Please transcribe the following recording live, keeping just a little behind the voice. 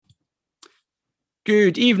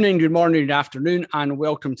Good evening, good morning, good afternoon, and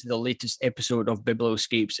welcome to the latest episode of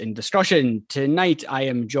Biblioscapes in Discussion. Tonight, I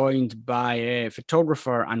am joined by a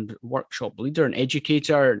photographer and workshop leader and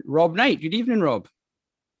educator, Rob Knight. Good evening, Rob.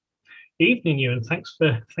 Evening, you, and thanks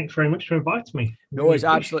very much for inviting me. No, it's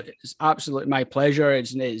absolutely my pleasure.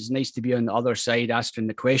 It's nice to be on the other side asking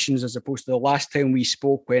the questions as opposed to the last time we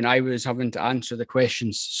spoke when I was having to answer the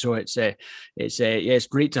questions. So it's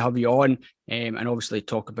great to have you on, and obviously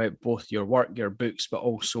talk about both your work, your books, but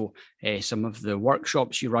also some of the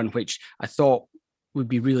workshops you run, which I thought would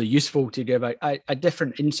be really useful to give a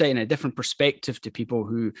different insight and a different perspective to people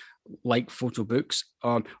who like photo books,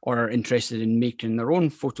 or are interested in making their own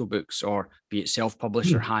photo books, or be it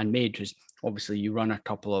self-published or handmade. Because obviously you run a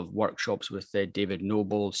couple of workshops with David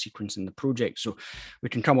Noble, Sequencing the Project, so we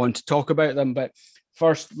can come on to talk about them. But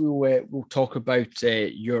first, we'll talk about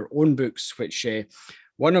your own books, which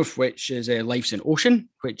one of which is Life's an Ocean,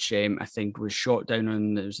 which I think was shot down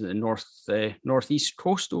on the northeast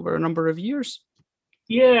coast over a number of years.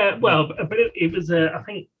 Yeah, well, but it was I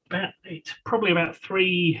think it's probably about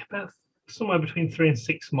somewhere between 3 and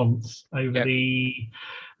 6 months over the.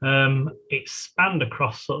 It spanned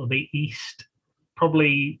across sort of the east,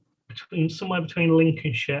 probably somewhere between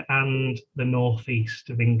Lincolnshire and the northeast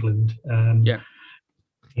of England.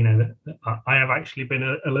 I have actually been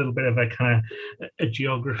a little bit of a kind of a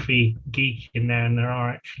geography geek in there, and there are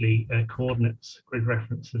actually coordinates, grid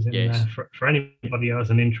references in there for anybody who has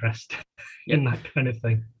an interest in that kind of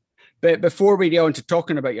thing. But before we get on to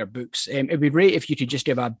talking about your books, it'd be great if you could just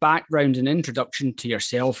give a background and introduction to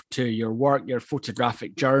yourself, to your work, your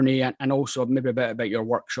photographic journey, and also maybe a bit about your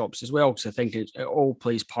workshops as well, because I think it all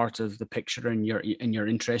plays part of the picture in your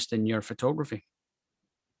interest in your photography.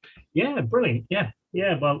 Yeah, brilliant. Yeah.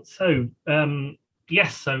 Well, so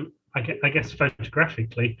yes, so I guess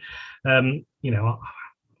photographically, I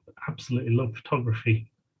absolutely love photography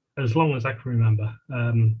as long as I can remember.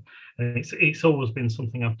 And it's always been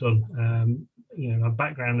something I've done. My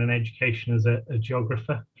background in education as a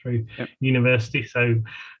geographer through university, so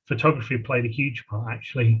photography played a huge part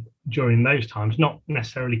actually during those times, not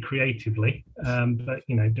necessarily creatively, but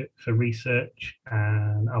for research.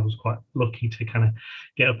 And I was quite lucky to kind of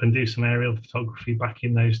get up and do some aerial photography back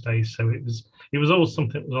in those days. So it was always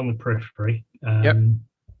something that was on the periphery.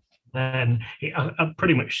 And I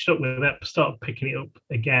pretty much stuck with that, started picking it up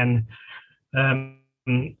again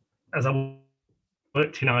as I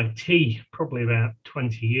worked in IT probably about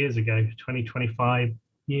 20 years ago, 25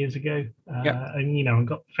 years ago. And,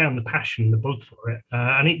 I found the passion, the bug for it.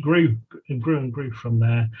 And it grew and grew from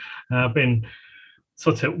there. I've been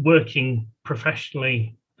sort of working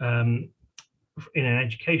professionally in an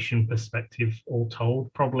education perspective, all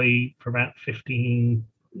told, probably for about 15,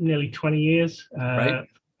 nearly 20 years.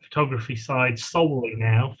 Photography side solely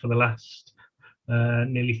now for the last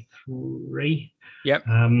nearly 3. But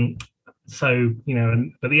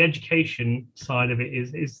the education side of it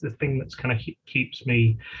is the thing that's kind of keeps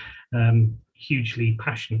me hugely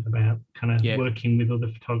passionate about kind of working with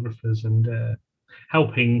other photographers and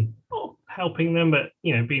helping them, but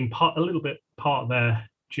being a little bit part of their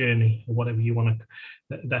journey, or whatever you want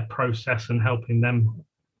to, their process, and helping them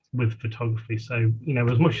with photography. So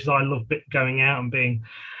as much as I love going out and being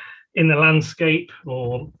in the landscape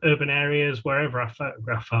or urban areas, wherever I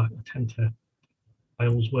photograph, I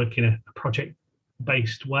always work in a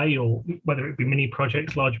project-based way, or whether it be mini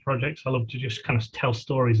projects, larger projects. I love to just kind of tell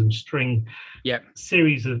stories and string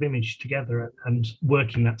series of images together and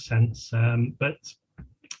work in that sense. But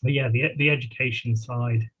the education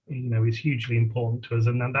side, is hugely important to us,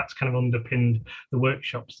 and then that's kind of underpinned the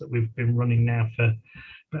workshops that we've been running now for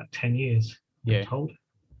about 10 years. I'm told.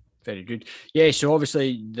 Very good. So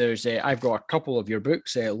obviously there's I've got a couple of your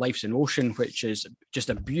books, Life's an Ocean, which is just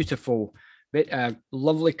a beautiful bit,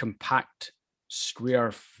 lovely compact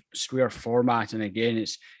square format, and again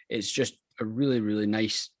it's just a really, really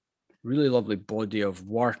nice, really lovely body of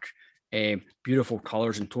work, beautiful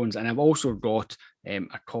colors and tones. And I've also got a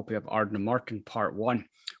copy of Ardnamurchan Part 1,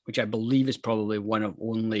 which I believe is probably one of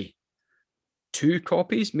only 2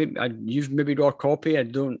 copies. You've maybe got a copy. I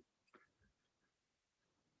don't.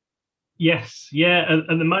 Yes, at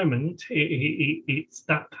the moment it's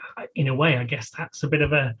that, in a way. I guess that's a bit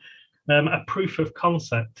of a proof of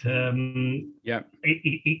concept.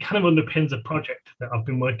 It kind of underpins a project that I've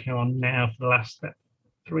been working on now for the last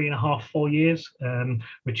 3.5, 4 years,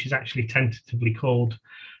 which is actually tentatively called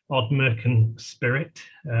Ardnamurchan Spirit.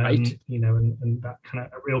 And that kind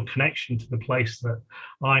of a real connection to the place that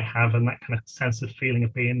I have, and that kind of sense of feeling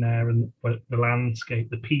of being there, and the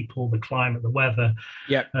landscape, the people, the climate, the weather.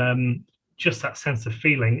 Just that sense of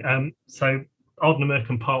feeling. So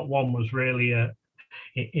Ardnamurchan Part 1 was really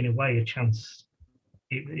in a way a chance.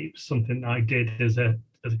 It's something that I did as a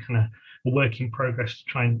kind of a work in progress to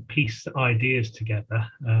try and piece ideas together.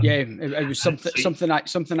 It was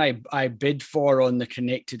something I bid for on the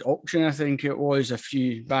Connected auction. I think it was a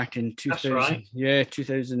few back in 2000. Right. Yeah,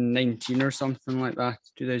 2019 or something like that.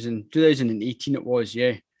 2018 it was.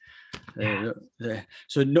 Yeah.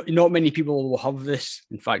 So not many people will have this.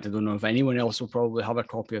 In fact, I don't know if anyone else will probably have a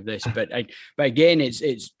copy of this. But again,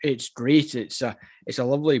 it's great. It's a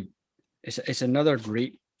lovely. It's another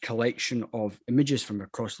great collection of images from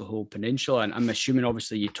across the whole peninsula. And I'm assuming,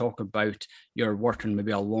 obviously, you talk about your work on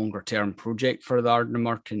maybe a longer term project for the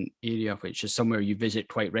Ardnamurchan area, which is somewhere you visit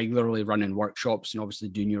quite regularly, running workshops and obviously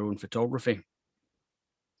doing your own photography.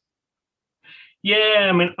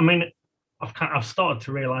 Yeah, I mean, I've started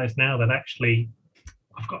to realise now that actually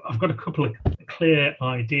I've got a couple of clear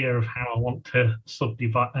idea of how I want to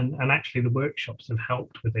subdivide, and actually the workshops have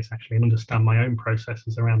helped with this actually, and understand my own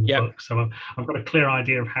processes around the book. So I've got a clear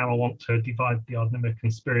idea of how I want to divide the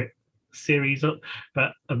Ardnamurchan Spirit series up.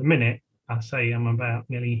 But at the minute, I say I'm about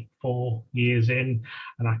nearly 4 years in,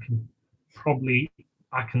 and I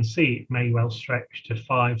can see it may well stretch to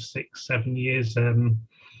 5, 6, 7 years.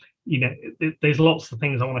 There's lots of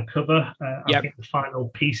things I want to cover. I think the final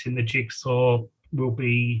piece in the jigsaw will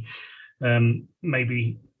be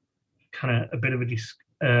maybe kind of a bit of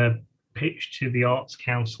a pitch to the Arts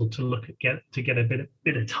Council to look at get a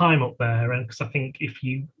bit of time up there, and because I think if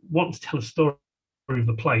you want to tell a story of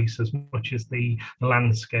the place as much as the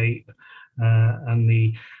landscape and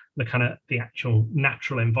the kind of the actual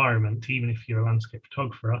natural environment, even if you're a landscape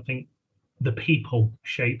photographer, I think the people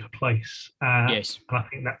shape a place. Yes, and I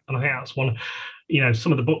think that's one.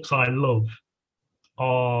 Some of the books I love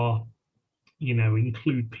are,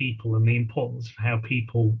 include people and the importance of how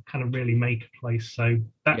people kind of really make a place. So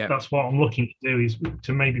that's what I'm looking to do, is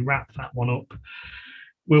to maybe wrap that one up.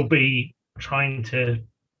 We'll be trying to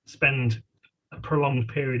spend a prolonged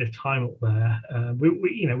period of time up there.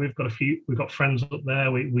 We've got friends up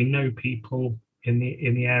there. We know people in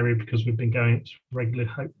the area because we've been going regularly.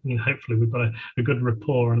 Hopefully we've got a good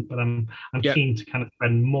rapport. But I'm keen to kind of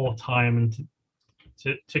spend more time and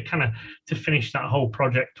to finish that whole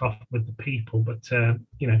project off with the people. But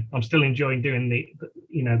I'm still enjoying doing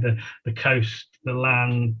the coast, the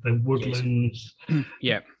land, the woodlands.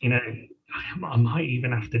 Yes. I might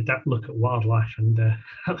even have to look at wildlife, and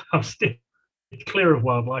I'm still clear of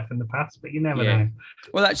wildlife in the past, but you never know.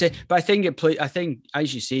 Well, that's it. But I think,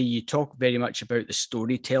 as you say, you talk very much about the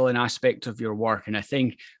storytelling aspect of your work, and I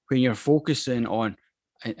think when you're focusing on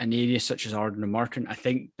an area such as Ardnamurchan, I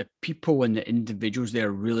think the people and the individuals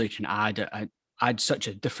there really can add such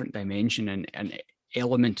a different dimension and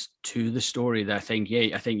element to the story that I think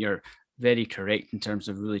you're very correct in terms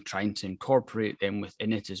of really trying to incorporate them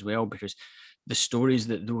within it as well, because the stories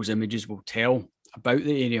that those images will tell about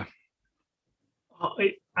the area.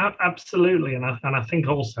 Absolutely, and I think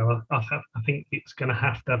also I think it's going to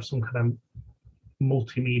have some kind of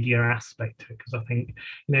multimedia aspect to it, because I think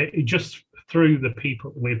just through the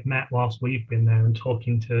people that we've met whilst we've been there and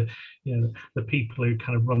talking to the people who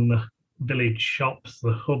kind of run the village shops,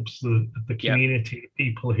 the hubs of the community,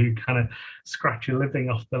 people who kind of scratch a living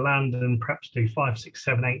off the land and perhaps do 5, 6,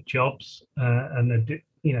 7, 8 jobs, and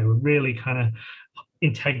they're really kind of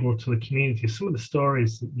integral to the community. Some of the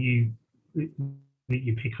stories that you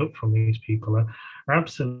pick up from these people are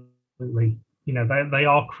absolutely, they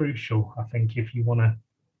are crucial. I think if you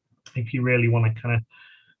really want to kind of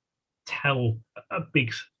tell a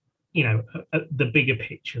big, the bigger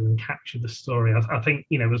picture and capture the story, I think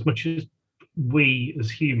as much as we as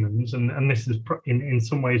humans, and this is in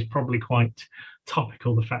some ways probably quite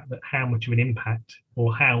topical, the fact that how much of an impact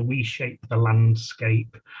or how we shape the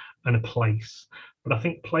landscape and a place, but I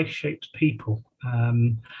think place shapes people,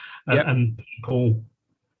 and people.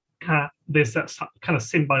 There's that kind of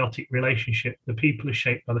symbiotic relationship. The people are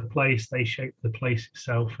shaped by the place, they shape the place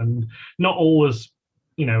itself, and not always,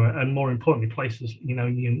 and more importantly, places,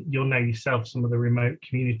 you'll know yourself, some of the remote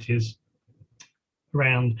communities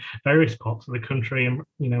around various parts of the country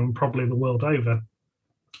and probably the world over.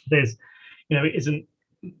 There's, it isn't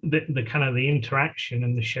the kind of the interaction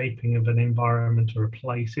and the shaping of an environment or a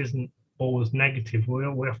place isn't always negative. We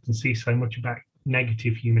often see so much about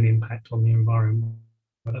negative human impact on the environment.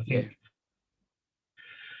 But I think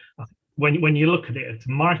when you look at it at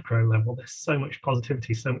a micro level, there's so much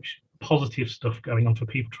positivity, so much positive stuff going on for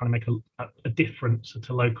people trying to make a difference at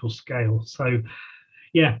a local scale. So,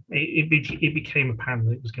 it became apparent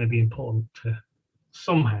that it was going to be important to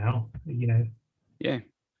somehow,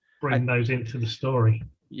 bring those into the story.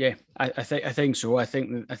 Yeah, I think so. I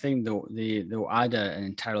think they'll add an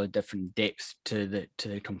entirely different depth to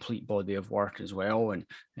the complete body of work as well. And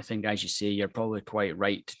I think, as you say, you're probably quite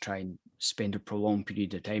right to try and spend a prolonged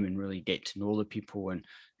period of time and really get to know the people, and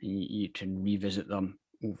you can revisit them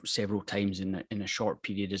several times in a short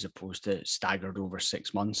period, as opposed to staggered over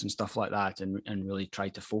 6 months and stuff like that, and really try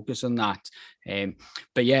to focus on that.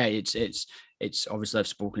 But yeah, it's obviously, I've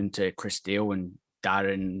spoken to Chris Dale and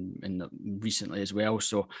Darren and recently as well.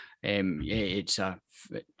 So it's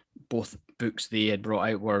both books they had brought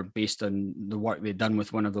out were based on the work they'd done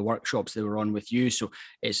with one of the workshops they were on with you. So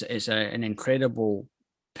it's an incredible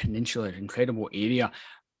peninsula, incredible area,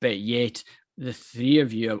 but yet the three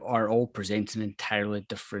of you are all presenting entirely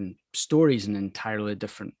different stories and entirely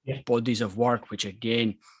different bodies of work, which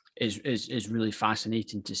again is really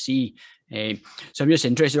fascinating to see. So I'm just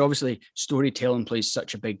interested, obviously storytelling plays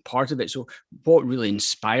such a big part of it. So what really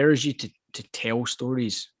inspires you to tell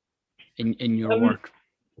stories in your work?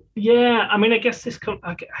 Yeah, I mean, I guess this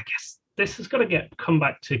has got to come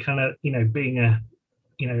back to kind of, being a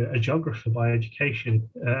geographer by education,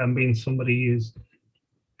 and being somebody who's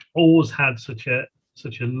always had such a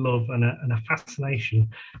love and a fascination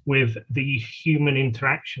with the human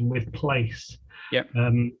interaction with place. Yeah.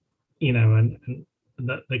 And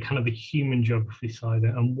the kind of the human geography side,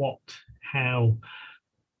 and how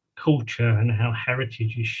culture and how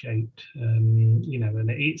heritage is shaped. And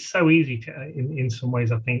it's so easy to, in some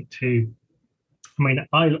ways, I think, to. I mean,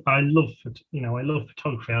 I love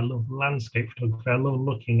photography. I love landscape photography. I love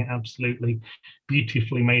looking at absolutely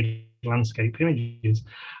beautifully made landscape images,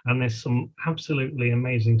 and there's some absolutely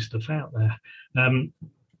amazing stuff out there.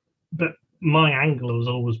 But my angle has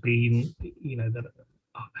always been, that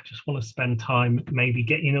I just want to spend time maybe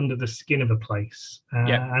getting under the skin of a place,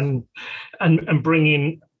 and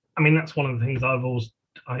bringing. I mean, that's one of the things I always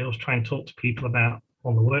try and talk to people about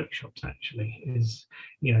on the workshops, actually, is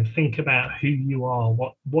think about who you are,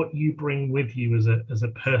 what you bring with you as a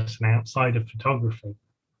person outside of photography,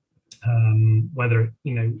 whether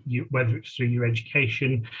it's through your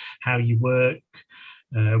education, how you work,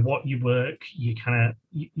 what you work, your kind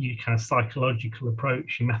of psychological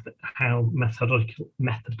approach, your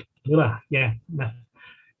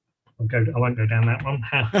I won't go down that one.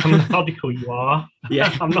 How methodical you are.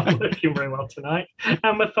 Yeah, I'm not working very well tonight.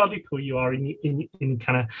 How methodical you are in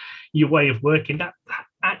kind of your way of working. That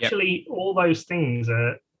actually, all those things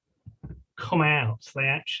come out.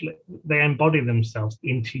 They embody themselves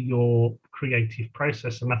into your creative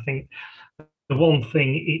process. And I think the one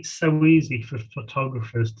thing, it's so easy for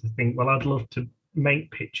photographers to think, well, I'd love to make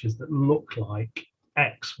pictures that look like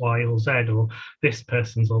X, Y, or Z, or this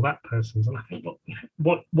person's or that person's. And I think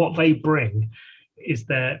what they bring is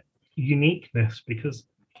their uniqueness, because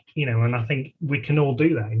and I think we can all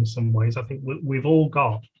do that in some ways. I think we've all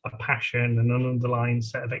got a passion and an underlying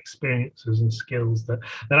set of experiences and skills that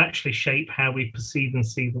actually shape how we perceive and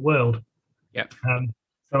see the world. Yeah.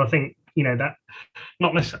 So I think that,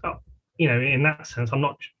 not necessarily, in that sense, I'm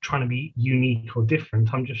not trying to be unique or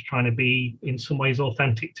different. I'm just trying to be, in some ways,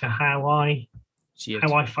 authentic to how I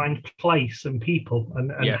find place and people,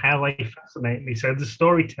 and how they fascinate me. So the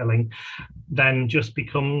storytelling then just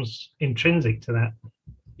becomes intrinsic to that.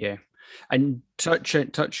 Yeah, and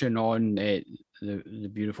touching on the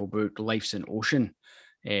beautiful book Life's an Ocean,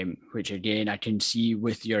 which again I can see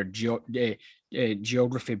with your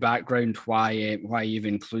geography background why you've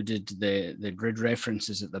included the grid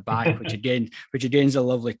references at the back, which again is a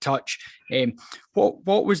lovely touch.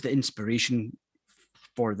 What was the inspiration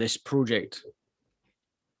for this project?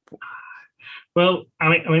 Well,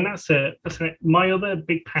 I mean that's my other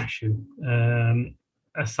big passion,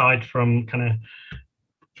 aside from kind of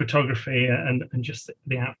photography and just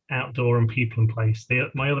the outdoor and people and place.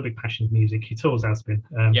 My other big passion is music. It always has been.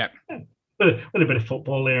 With a bit of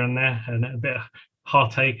football here and there, and a bit of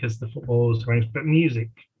heartache as the football was arranged. But music,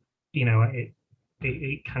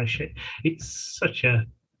 it kind of it's such a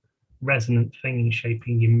resonant thing in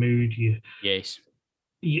shaping your mood.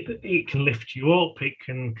 It can lift you up, it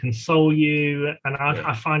can console you, and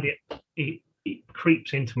I find it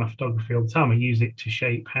creeps into my photography all the time. I use it to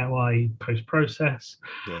shape how I post-process.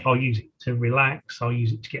 I'll use it to relax. I'll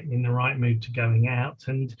use it to get me in the right mood to going out.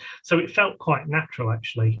 And so it felt quite natural,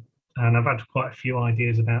 actually. And I've had quite a few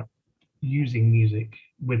ideas about using music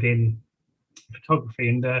within photography.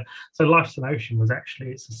 And so Life's an Ocean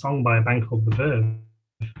it's a song by a band called The Verve,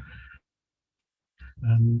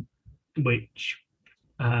 which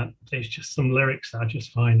there's just some lyrics that I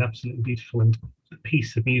just find absolutely beautiful, and a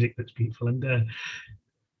piece of music that's beautiful. And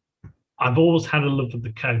I've always had a love of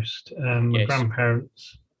the coast. My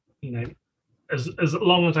grandparents, as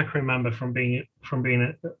long as I can remember from being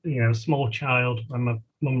a small child, when my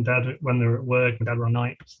mum and dad, when they were at work, my dad were on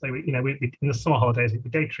nights, they were, we in the summer holidays, it'd be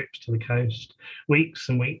day trips to the coast, weeks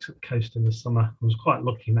and weeks at the coast in the summer. I was quite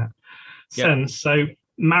lucky in that sense. So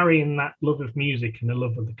marrying that love of music and the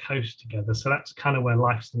love of the coast together, so that's kind of where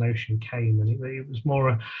Life's an Ocean came, and it was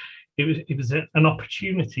more it was an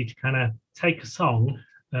opportunity to kind of take a song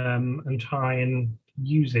and try and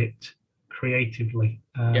use it creatively.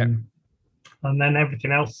 And then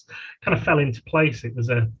everything else kind of fell into place. It was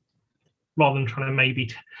rather than trying to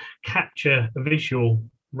maybe capture a visual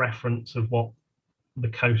reference of what the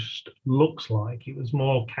coast looks like, it was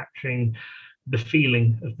more capturing the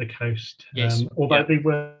feeling of the coast. Although they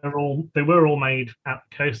were all made at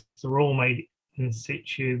the coast, they were all made in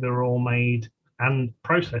situ, they were all made and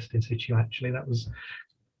processed in situ. Actually, that was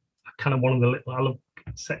kind of one of the I love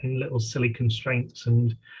setting little silly constraints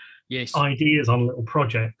and ideas on little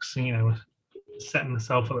projects, setting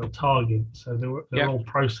myself a little target. So they're all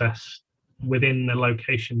processed within the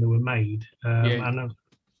location they were made. And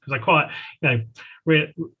because I quite,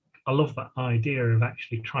 really, I love that idea of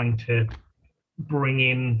actually trying to bring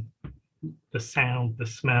in the sound, the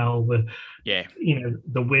smell, the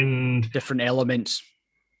wind, different elements.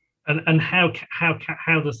 And how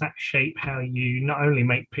does that shape how you not only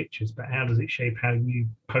make pictures, but how does it shape how you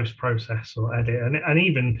post-process or edit, and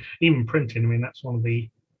even printing? I mean, that's one of the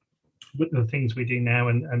things we do now,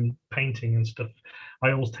 and painting and stuff.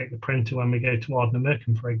 I always take the printer when we go to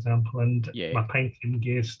Ardnamurchan, for example, and my painting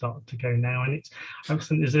gears start to go now. And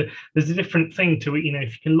there's a different thing to it.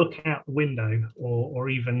 If you can look out the window, or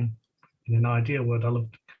even in an ideal world, I love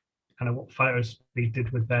kind of what photos we did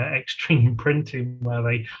with their extreme printing, where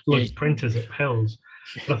they load printers at pills.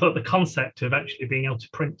 But I thought the concept of actually being able to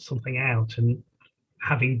print something out and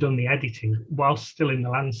having done the editing while still in the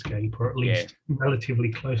landscape, or at least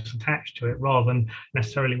relatively close attached to it, rather than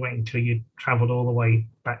necessarily waiting until you travelled all the way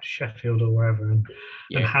back to Sheffield or wherever and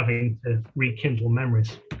having to rekindle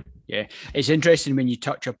memories. Yeah, it's interesting when you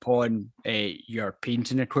touch upon your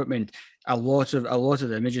painting equipment. A lot of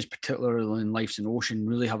the images, particularly in Life's an Ocean,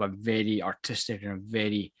 really have a very artistic and a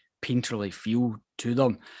very painterly feel to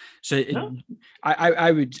them. So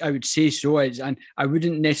I would say so. And I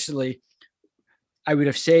wouldn't necessarily. I would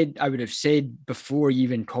have said before you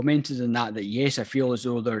even commented on that yes, I feel as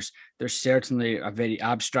though there's certainly a very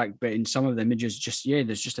abstract, but in some of the images,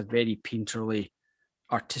 there's just a very painterly,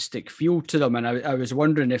 artistic feel to them. And I was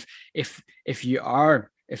wondering if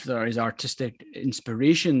there is artistic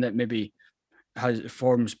inspiration that maybe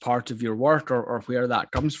forms part of your work, or where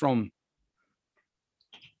that comes from.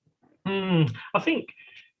 I think.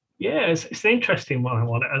 Yeah, it's an interesting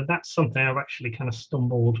one. And that's something I've actually kind of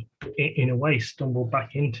stumbled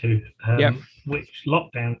back into, which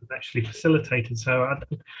lockdown has actually facilitated. So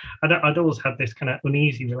I'd always had this kind of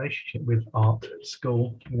uneasy relationship with art at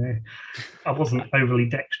school. I wasn't overly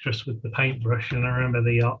dexterous with the paintbrush, and I remember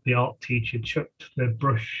the art teacher chucked the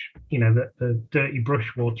brush, the dirty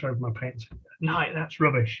brush water over my paint. No, that's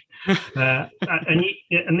rubbish.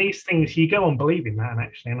 And these things, you go on believing that, and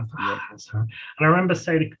I thought, that's right. And I remember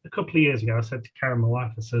saying a couple of years ago, I said to Karen, my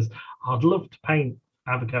wife, I'd love to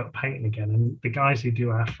have a go at painting again. And the guys who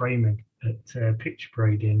do our framing at Picture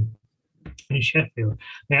Parade in Sheffield,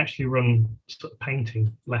 they actually run sort of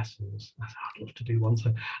painting lessons. I thought, I'd love to do one.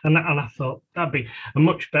 So, and I thought that'd be a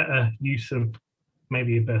much better use of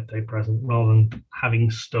maybe a birthday present rather than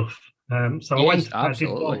having stuff. So I went.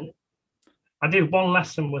 Absolutely. I did one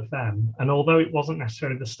lesson with them, and although it wasn't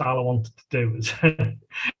necessarily the style I wanted to do,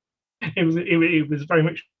 it was very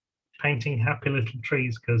much painting happy little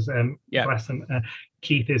trees, because bless them,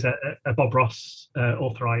 Keith is a Bob Ross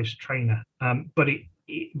authorised trainer, but it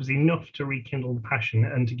was enough to rekindle the passion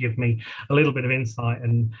and to give me a little bit of insight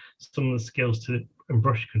and some of the skills and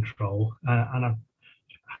brush control, and I've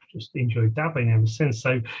just enjoyed dabbling ever since.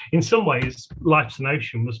 So in some ways, Life's an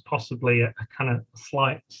Ocean was possibly a kind of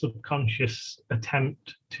slight subconscious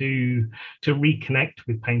attempt to reconnect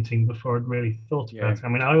with painting before I'd really thought about it. I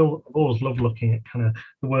mean, I always love looking at kind of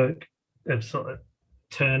the work of sort of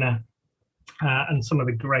Turner and some of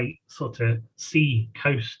the great sort of sea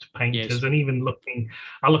coast painters, and even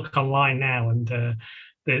I look online now, and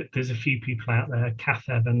there's a few people out there, Kath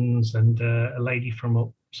Evans and a lady from up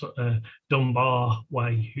sort of Dunbar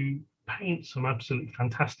way, who paint some absolutely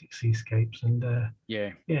fantastic seascapes. And I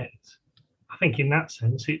think in that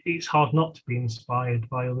sense, it's hard not to be inspired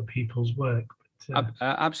by other people's work. But,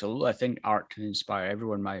 absolutely, I think art can inspire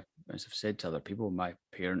everyone. As I've said to other people, my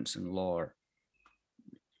parents-in-law are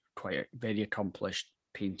quite very accomplished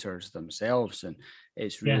painters themselves. And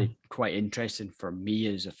it's really quite interesting for me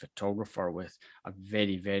as a photographer with a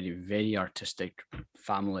very, very, very artistic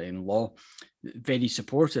family-in-law, very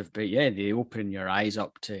supportive. But yeah, they open your eyes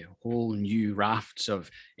up to whole new rafts of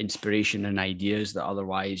inspiration and ideas that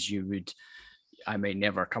otherwise I might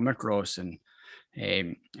never come across. And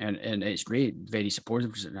it's great, very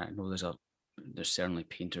supportive. I know there's certainly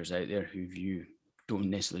painters out there who don't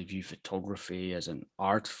necessarily view photography as an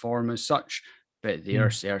art form as such, but they are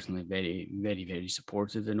certainly very, very, very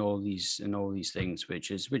supportive in all these things,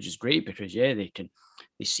 which is great, because they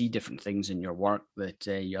see different things in your work that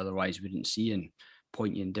you otherwise wouldn't see, and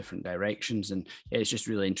point you in different directions. And it's just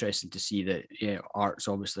really interesting to see that art's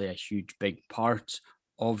obviously a huge big part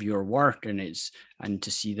of your work, and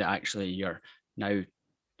to see that actually you're now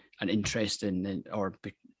an interest in, or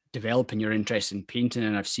developing your interest in painting.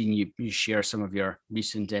 And I've seen you share some of your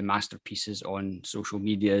recent masterpieces on social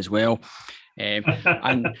media as well. But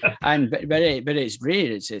it's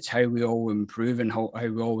great. It's how we all improve and how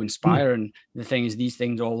we all inspire. And the thing is, these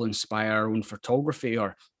things all inspire our own photography,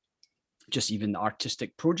 or just even the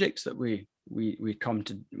artistic projects that we come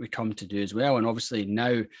to do as well. And obviously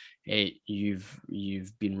now you've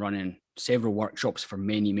been running several workshops for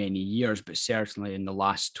many years, but certainly in the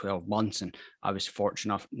last 12 months, and I was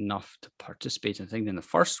fortunate enough to participate, I think, in the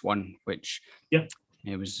first one, which it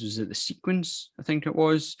was it the Sequence, I think it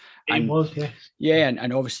was. And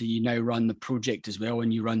obviously you now run the project as well,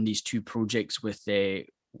 and you run these two projects with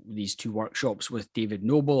these two workshops with David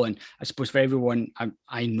Noble. And I suppose for everyone,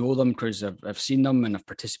 I know them because I've seen them and I've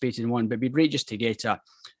participated in one, but it'd be great just to get a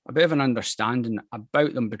bit of an understanding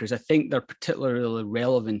about them, because I think they're particularly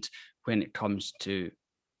relevant when it comes to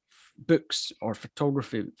books or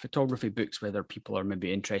photography books, whether people are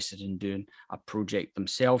maybe interested in doing a project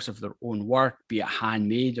themselves of their own work, be it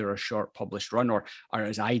handmade or a short published run, or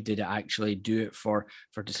as I did it, actually do it for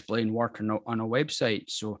displaying work on a website.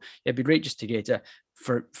 So it'd be great just to get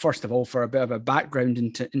first of all, for a bit of a background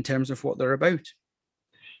in terms of what they're about.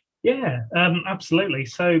 Yeah, absolutely.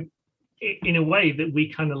 So in a way that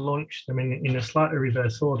we kind of launched them in a slightly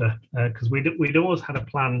reverse order, because we'd always had a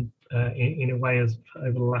plan in a way as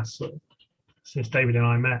over the last since David and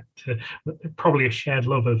I met, probably a shared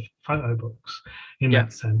love of photo books in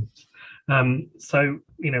that sense. So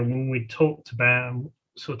when we talked about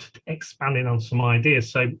sort of expanding on some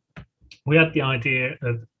ideas, so we had the idea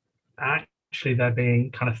of actually there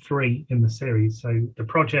being kind of 3 in the series. So the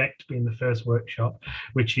project being the first workshop,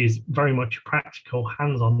 which is very much a practical,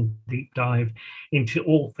 hands-on deep dive into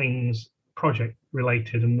all things project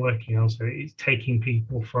related and working on. So it's taking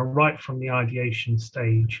people right from the ideation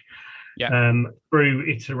stage, through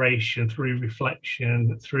iteration, through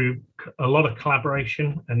reflection, through a lot of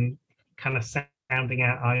collaboration and kind of sounding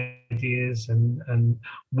out ideas and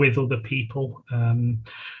with other people,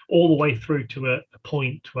 all the way through to a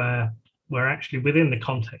point where we're actually within the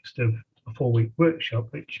context of a 4-week workshop,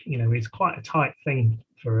 which is quite a tight thing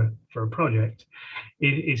for a project,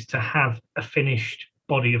 is to have a finished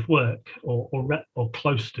body of work or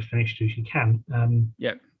close to finished as you can.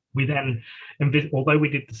 We then, although we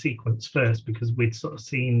did the sequence first, because we'd sort of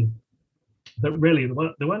seen that really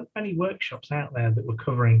there weren't any workshops out there that were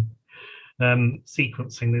covering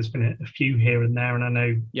sequencing. There's been a few here and there, and I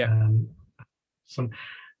know some.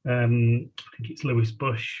 I think it's Lewis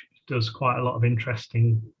Bush does quite a lot of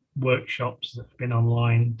interesting workshops that have been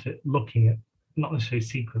online looking at not necessarily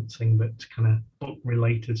sequencing, but kind of book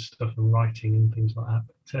related stuff and writing and things like that.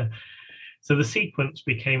 But, so the sequence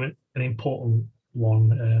became an important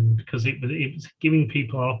one, because it was giving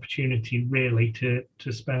people an opportunity really to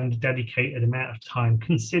spend a dedicated amount of time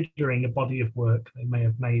considering a body of work they may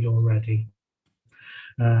have made already,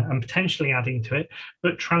 and potentially adding to it,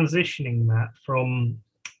 but transitioning that from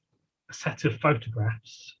a set of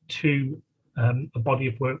photographs to a body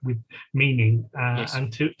of work with meaning,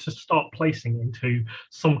 and to start placing into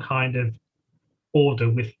some kind of order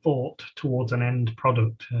with thought towards an end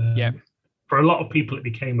product. For a lot of people, it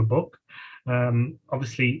became a book.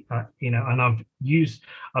 Obviously, and I've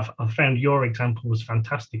found your example was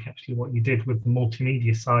fantastic. Actually, what you did with the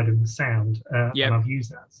multimedia side of the sound, and I've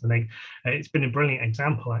used that. So it's been a brilliant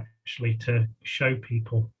example actually to show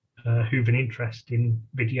people who've an interest in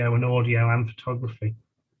video and audio and photography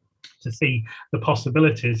to see the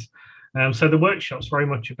possibilities. So the workshop's very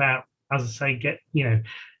much about, as I say, get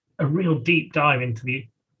a real deep dive into it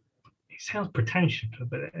sounds pretentious,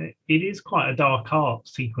 but it is quite a dark art,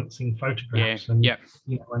 sequencing photographs, and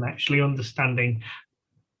actually understanding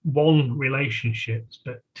one, relationships,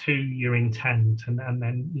 but 2, your intent, and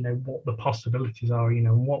then what the possibilities are,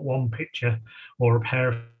 what one picture or a pair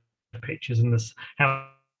of pictures and how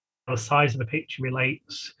the size of the picture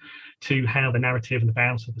relates to how the narrative and the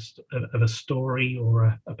bounce of a story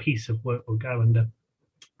or a piece of work will go,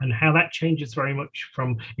 and how that changes very much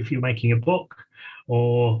from if you're making a book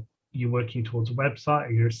or you're working towards a website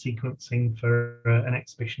or you're sequencing for an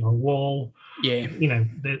exhibition on a wall. Yeah,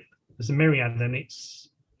 there's a myriad, and it's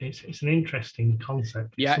an interesting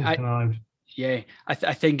concept. It's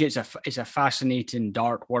I think it's a fascinating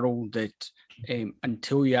dark world that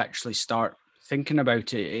until you actually start thinking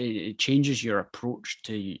about it, it changes your approach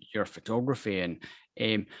to your photography,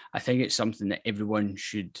 and I think it's something that everyone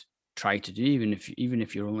should try to do, even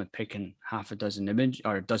if you're only picking half a dozen images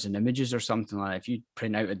or a dozen images or something like that. If you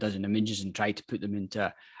print out a dozen images and try to put them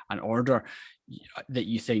into an order that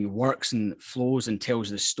you think works and flows and tells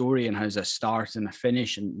the story and has a start and a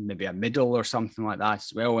finish and maybe a middle or something like that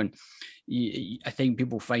as well. And I think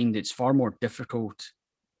people find it's far more difficult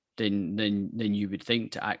than you would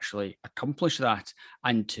think to actually accomplish that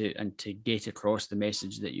and to get across the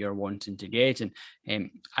message that you're wanting to get. And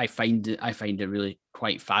I find it really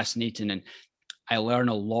quite fascinating, and I learn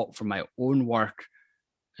a lot from my own work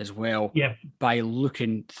as well by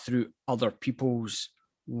looking through other people's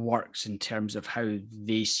works in terms of how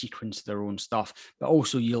they sequence their own stuff, but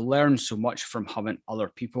also you learn so much from having other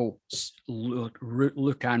people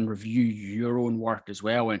look and review your own work as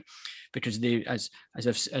well. And because they, as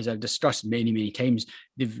I've discussed many times,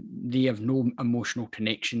 they have no emotional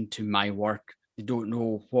connection to my work. They don't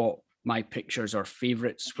know what my pictures are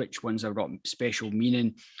favorites, which ones have got special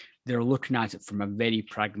meaning. They're looking at it from a very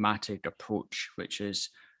pragmatic approach, which is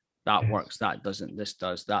that works, that doesn't, this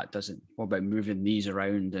does, that doesn't, what about moving these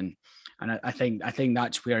around? And I think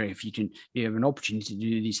that's where if you have an opportunity to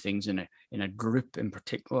do these things in a group in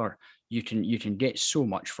particular, you can get so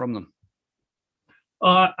much from them.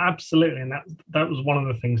 Absolutely, and that was one of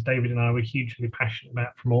the things David and I were hugely passionate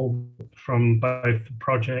about from both the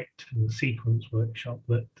project and the sequence workshop.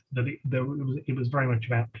 That it was very much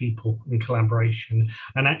about people and collaboration,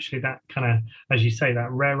 and actually that kind of, as you say, that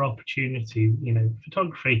rare opportunity.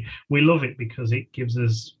 Photography, we love it because it gives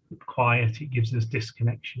us quiet, it gives us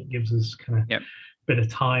disconnection, it gives us kind of bit of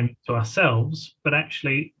time to ourselves, but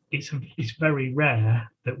actually it's very rare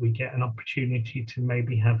that we get an opportunity to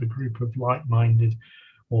maybe have a group of like-minded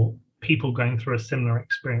or people going through a similar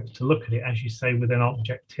experience to look at it, as you say, with an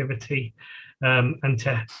objectivity, and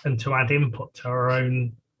to add input to our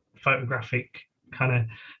own photographic kind of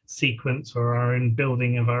sequence or our own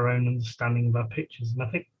building of our own understanding of our pictures. And I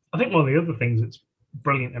think one of the other things that's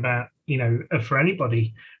brilliant about, for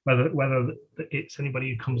anybody, whether it's anybody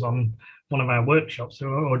who comes on one of our workshops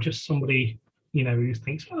or just somebody who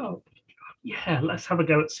thinks, well, yeah, let's have a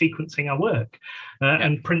go at sequencing our work,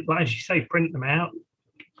 and print, as you say, print them out.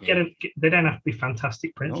 They don't have to be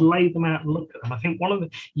fantastic prints. Lay them out and look at them. I think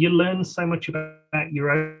you learn so much about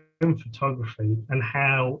your own photography and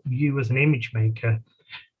how you, as an image maker,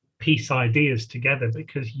 piece ideas together,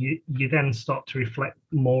 because you then start to reflect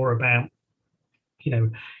more about.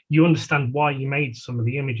 You understand why you made some of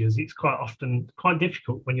the images. It's quite often quite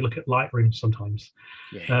difficult when you look at Lightroom sometimes.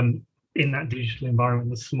 In that digital environment,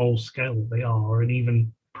 the small scale that they are, and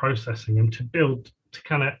even processing them to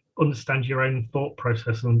kind of understand your own thought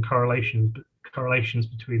process and correlations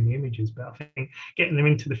between the images. But I think getting them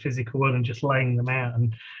into the physical world and just laying them out,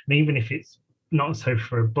 and even if it's not so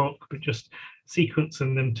for a book, but just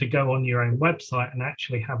sequencing them to go on your own website and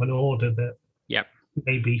actually have an order that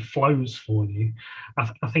maybe flows for you.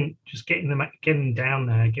 I think just getting down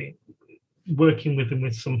there, working with them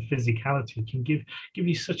with some physicality can give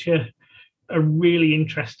you such a really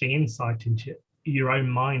interesting insight into your own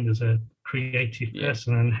mind as a creative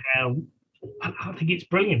person, and how I think it's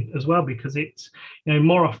brilliant as well, because it's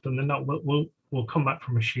more often than not we'll come back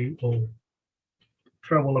from a shoot or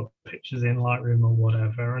throw all the pictures in Lightroom or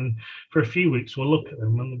whatever, and for a few weeks we'll look at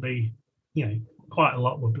them and there'll be quite a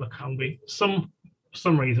lot we'll look at, and be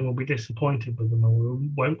some reason we'll be disappointed with them, or we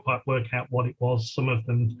won't quite work out what it was some of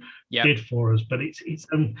them did for us. But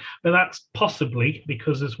but that's possibly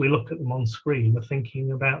because as we look at them on screen, we're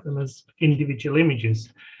thinking about them as individual images.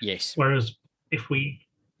 Yes. Whereas if we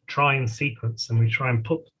try and sequence and we try and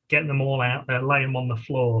get them all out there, lay them on the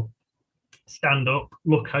floor, stand up,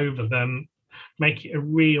 look over them, make it a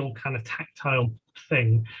real kind of tactile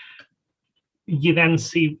thing, you then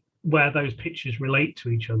see where those pictures relate to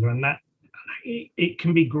each other, and that it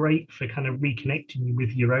can be great for kind of reconnecting you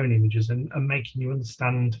with your own images and making you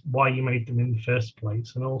understand why you made them in the first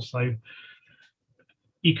place. And also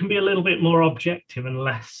you can be a little bit more objective and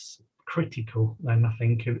less critical then, I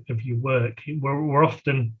think, of your work. We're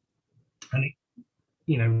often,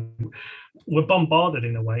 we're bombarded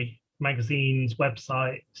in a way, magazines,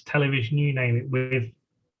 websites, television, you name it, with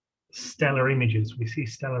stellar images. We see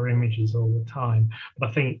stellar images all the time. But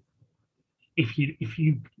I think if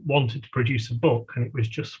you wanted to produce a book and it was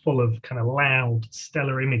just full of kind of loud,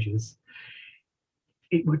 stellar images,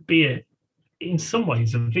 it would be in some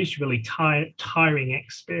ways a visually tiring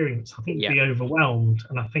experience. I think you'd be overwhelmed,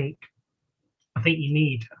 and I think you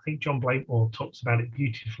need. I think John Blakemore talks about it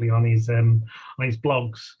beautifully on his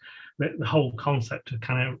blogs. The whole concept of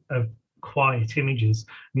kind of quiet images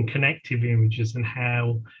and connective images, and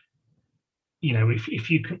how, you know, if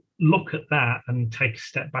you can look at that and take a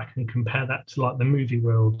step back and compare that to like the movie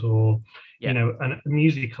world, or you know, a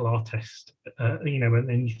musical artist, you know, and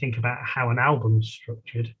then you think about how an album's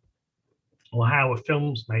structured or how a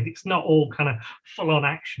film's made. It's not all kind of full on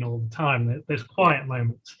action all the time. There's quiet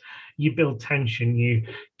moments. You build tension, you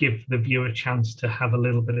give the viewer a chance to have a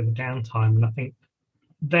little bit of a downtime. And I think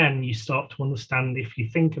then you start to understand, if you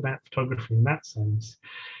think about photography in that sense,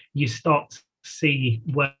 you start to see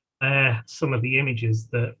where some of the images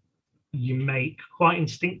that you make quite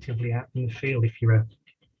instinctively out in the field, if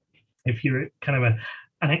you're kind of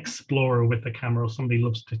an explorer with the camera, or somebody who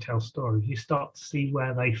loves to tell stories, you start to see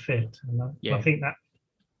where they fit. And I think that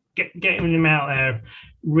getting them out there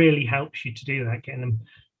really helps you to do that, getting them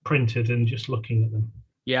printed and just looking at them.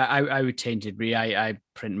 Yeah, I would tend to agree. I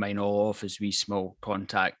print mine all off as wee small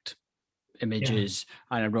contact images,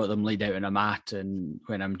 and I brought them laid out on a mat, and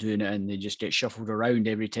when I'm doing it and they just get shuffled around,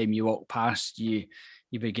 every time you walk past, you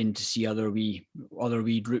begin to see other wee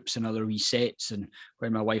groups and other wee sets, and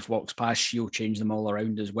when my wife walks past, she'll change them all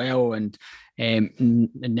around as well, and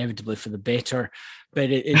inevitably for the better.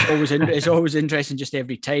 But it's always interesting. Just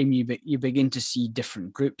every time you begin to see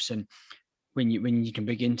different groups, and when you can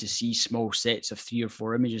begin to see small sets of 3 or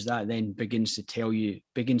 4 images, that then begins to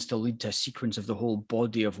lead to a sequence of the whole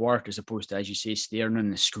body of work, as opposed to, as you say, staring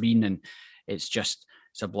on the screen and it's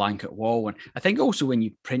a blanket wall. And I think also when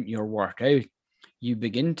you print your work out, you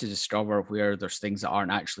begin to discover where there's things that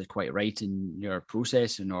aren't actually quite right in your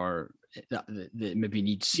processing, or that maybe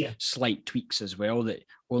needs slight tweaks as well, that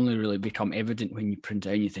only really become evident when you print it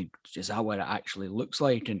out and you think, is that what it actually looks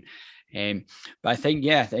like? And but I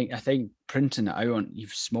think printing it out on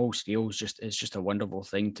small scales is just a wonderful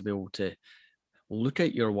thing, to be able to look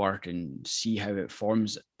at your work and see how it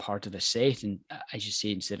forms part of a set. And as you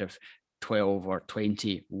say, instead of 12 or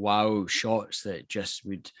 20 wow shots that just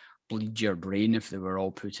would bleed your brain if they were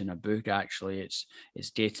all put in a book, actually it's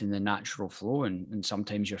getting the natural flow, and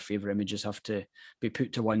sometimes your favorite images have to be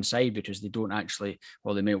put to one side because they don't actually,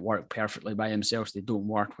 well, they may work perfectly by themselves, they don't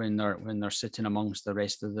work when they're sitting amongst the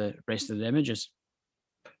rest of the images.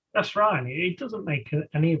 That's right. It doesn't make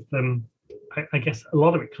any of them, I guess a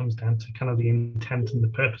lot of it comes down to kind of the intent and the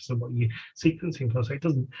purpose of what you're sequencing for. So it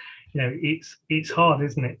doesn't, you know, it's hard,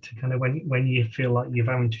 isn't it, to kind of when you feel like you're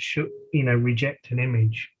having to reject an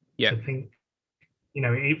image. To think, you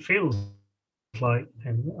know, it feels like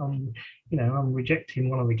I'm rejecting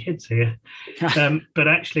one of the kids here, but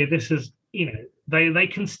actually this is, you know, they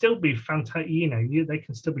can still be fantastic. You know, they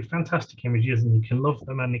can still be fantastic images, and you can love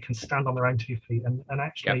them, and they can stand on their own 2 feet. And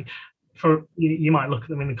actually, for you might look at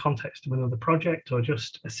them in the context of another project or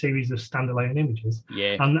just a series of standalone images,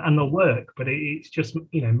 and they'll work. But it's just,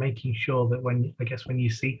 you know, making sure that when you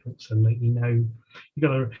sequence them, that, you know, you've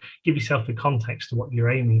got to give yourself the context of what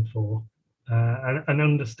you're aiming for, and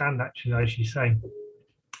understand, actually, as you say,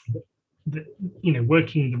 that, you know,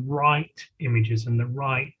 working the right images and the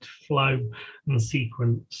right flow and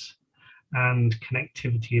sequence and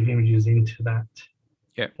connectivity of images into that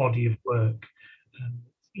body of work.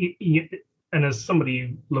 And as somebody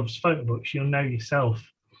who loves photo books, you'll know yourself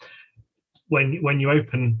when you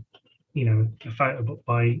open, you know, a photo book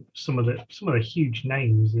by some of the huge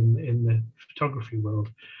names in the photography world.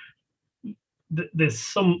 There's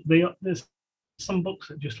some books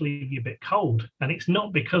that just leave you a bit cold, and it's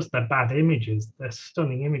not because they're bad images; they're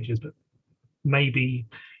stunning images, but maybe,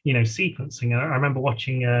 you know, sequencing. I remember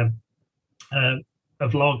watching a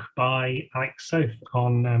vlog by Alex Soth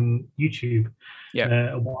on YouTube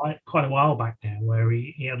quite a while back now, where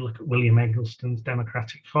he had a look at William Eggleston's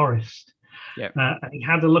Democratic Forest. And he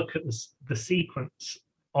had a look at the sequence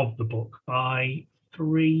of the book by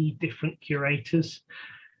 3 different curators,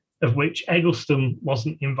 of which Eggleston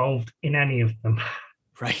wasn't involved in any of them.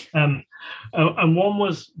 Right. And one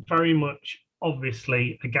was very much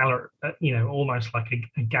obviously a gallery, you know, almost like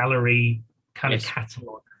a gallery kind of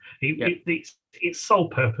catalogue. Its sole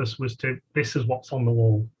purpose was this is what's on the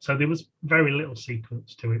wall. So there was very little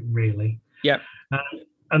sequence to it, really.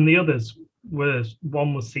 And the others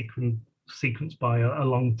one was sequenced by a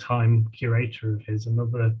long-time curator of his,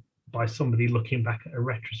 another by somebody looking back at a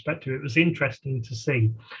retrospective. It was interesting to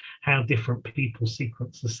see how different people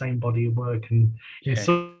sequence the same body of work, and in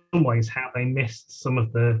some ways how they missed some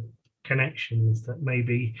of the connections that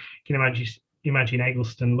maybe you can imagine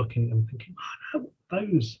Eggleston looking at them thinking, oh,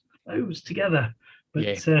 no, those together. But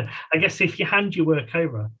I guess if you hand your work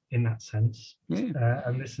over in that sense,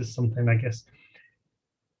 and this is something I guess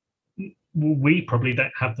we probably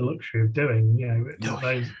don't have the luxury of doing,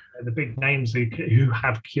 those the big names who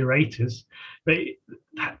have curators, but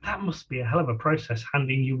that must be a hell of a process,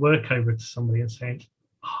 handing your work over to somebody and saying,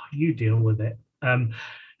 oh, you deal with it,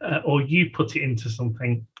 or you put it into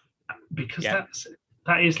something, because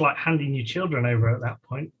that is like handing your children over at that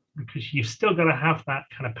point, because you've still got to have that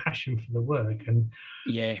kind of passion for the work. And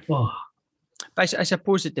but I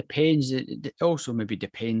suppose it depends. It also maybe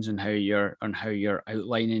depends on how you're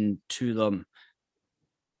outlining to them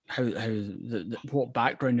how what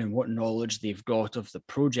background and what knowledge they've got of the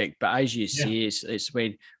project. But as you say, it's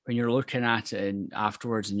when you're looking at it and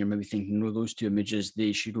afterwards, and you're maybe thinking, no, those two images,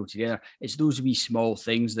 they should go together. It's those wee small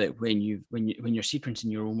things that when you're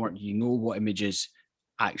sequencing your own work, you know what images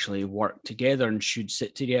actually work together and should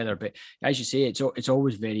sit together. But as you say, it's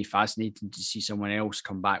always very fascinating to see someone else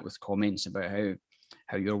come back with comments about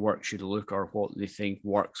how your work should look, or what they think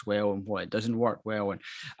works well and what it doesn't work well.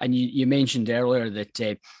 And you mentioned earlier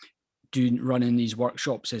that running these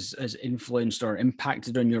workshops has influenced or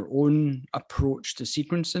impacted on your own approach to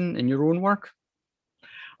sequencing in your own work.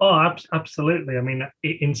 Oh, absolutely. I mean,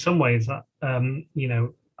 in some ways,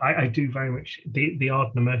 I do very much the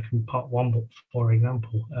Ardner Merkin Part 1 book, for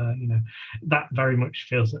example. That very much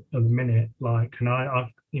feels at the minute like, and I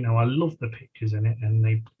love the pictures in it, and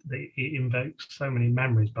it invokes so many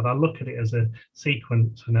memories. But I look at it as a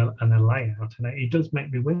sequence and a layout, and it does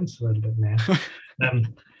make me wince a little bit now,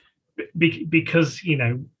 because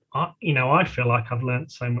I feel like I've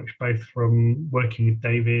learned so much both from working with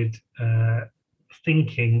David,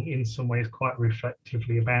 thinking in some ways quite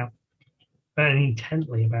reflectively about and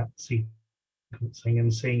intently about sequencing,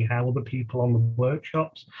 and seeing how other people on the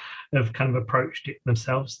workshops have kind of approached it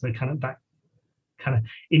themselves, the kind of that kind of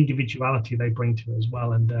individuality they bring to it as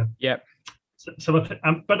well. And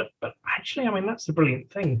but actually, I mean, that's the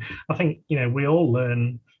brilliant thing. I think we all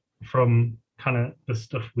learn from kind of the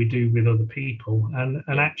stuff we do with other people, and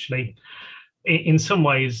actually in some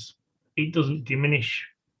ways it doesn't diminish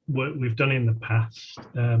work we've done in the past.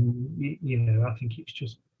 I think it's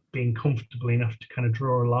just being comfortable enough to kind of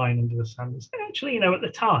draw a line under the sand and say, actually, at the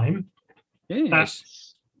time,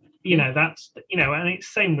 that's and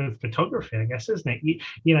it's same with photography, I guess, isn't it?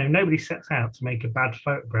 Nobody sets out to make a bad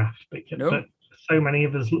photograph, but so many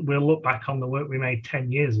of us will look back on the work we made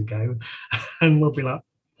 10 years ago and we'll be like,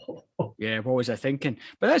 oh. Yeah, what was I thinking?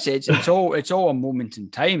 But that's it. It's all a moment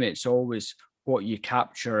in time. It's always what you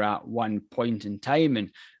capture at one point in time.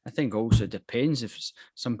 And I think also depends if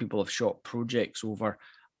some people have shot projects over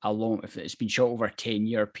if it's been shot over a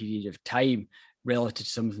 10-year period of time relative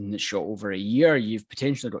to something that's shot over a year, you've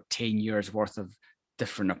potentially got 10 years worth of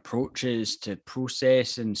different approaches to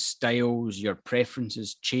process and styles. Your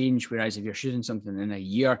preferences change, whereas if you're shooting something in a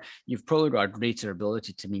year, you've probably got a greater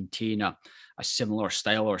ability to maintain a similar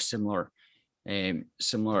style or similar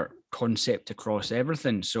concept across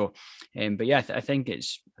everything. So but yeah, I think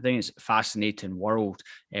it's a fascinating world.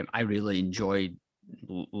 I really enjoyed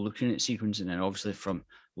looking at sequencing, and obviously from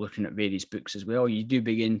looking at various books as well, you do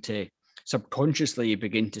begin to subconsciously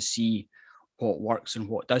see what works and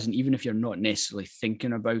what doesn't, even if you're not necessarily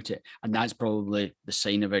thinking about it. And that's probably the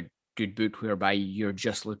sign of a good book, whereby you're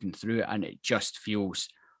just looking through it and it just feels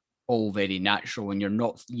all very natural, and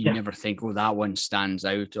you never think, oh, that one stands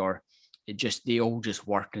out, or they all just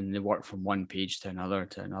work, and they work from one page to another.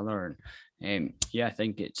 And I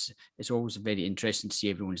think it's always very interesting to see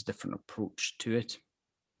everyone's different approach to it.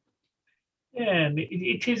 Yeah,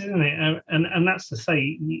 it is, isn't it? And that's to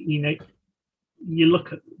say, you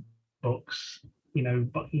look at books,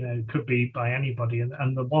 but could be by anybody,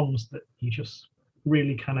 and the ones that you just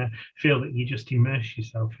really kind of feel that you just immerse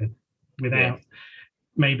yourself in without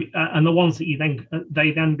maybe, and the ones that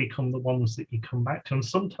they then become the ones that you come back to. And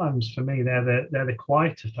sometimes for me, they're the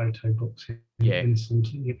quieter photo books in some,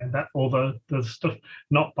 that, or the stuff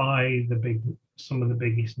not by some of the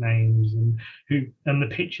biggest names, and the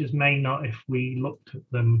pictures may not, if we looked at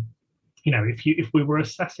them, if we were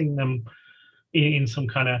assessing them in some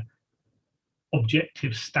kind of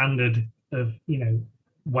objective standard of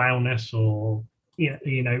wowness, or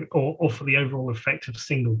or for the overall effect of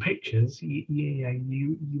single pictures,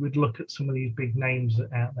 you would look at some of these big names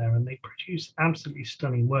out there, and they produce absolutely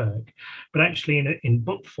stunning work. But actually, in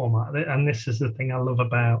book format, and this is the thing I love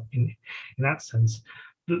about in that sense,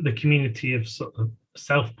 the community of sort of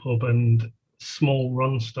self-pub and small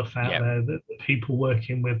run stuff out there, that the people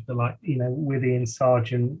working with the, like, you know, with Ian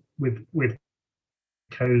Sargent, with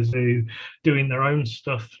Kozu, doing their own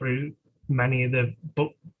stuff through many of the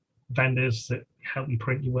book vendors that help you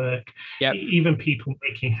print your work, even people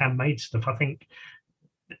making handmade stuff. I think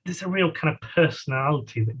there's a real kind of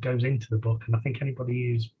personality that goes into the book, and I think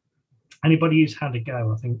anybody who's had a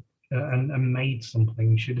go, I think, and made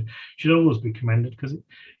something should always be commended, because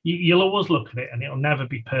you'll always look at it and it'll never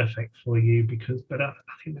be perfect for you, but I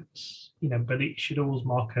think that's, you know, but it should always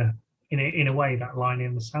mark in a way that line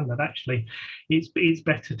in the sand, that actually it's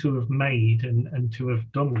better to have made and to have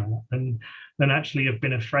done that than actually have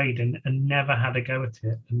been afraid and never had a go at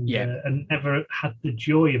it, and never had the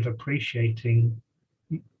joy of appreciating,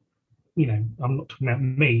 you know, I'm not talking about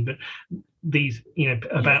me, but these, you know,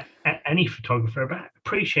 about any photographer, about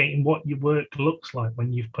appreciating what your work looks like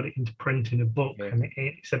when you've put it into print in a book. And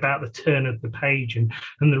it's about the turn of the page and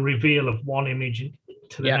the reveal of one image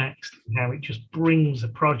to the next, and how it just brings a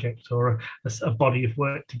project or a body of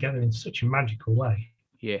work together in such a magical way.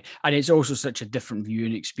 Yeah, and it's also such a different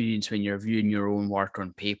viewing experience when you're viewing your own work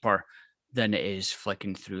on paper than it is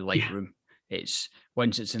flicking through Lightroom. It's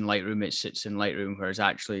once it's in Lightroom, it sits in Lightroom, whereas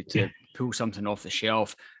actually to pull something off the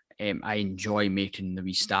shelf, I enjoy making the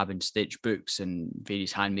wee stab and stitch books and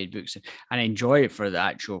various handmade books, and I enjoy it for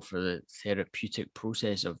the therapeutic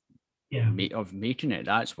process of making it.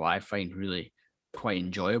 That's what I find really quite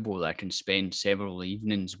enjoyable, that I can spend several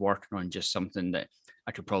evenings working on just something that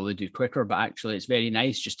I could probably do quicker, but actually it's very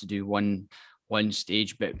nice just to do one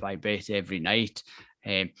stage bit by bit every night.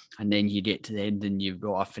 And then you get to the end and you've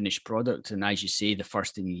got a finished product, and as you say, the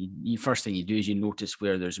first thing you do is you notice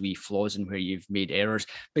where there's wee flaws and where you've made errors,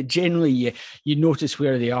 but generally you notice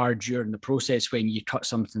where they are during the process, when you cut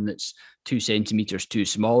something that's 2 centimeters too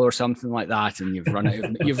small or something like that, and you've run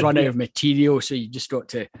out of material, so you just got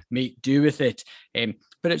to make do with it.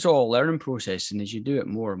 But it's all a learning process, and as you do it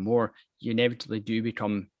more and more, you inevitably do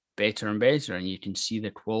become better and better, and you can see the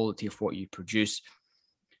quality of what you produce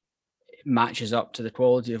matches up to the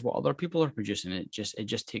quality of what other people are producing. It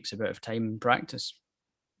just takes a bit of time and practice.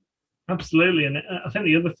 Absolutely. And I think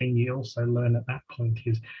the other thing you also learn at that point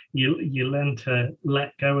is you learn to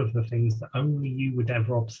let go of the things that only you would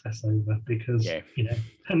ever obsess over, because you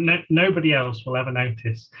know, nobody else will ever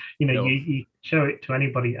notice. You know, you show it to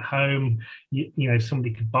anybody at home, you know,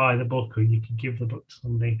 somebody could buy the book, or you could give the book to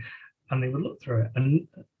somebody and they would look through it,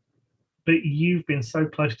 but you've been so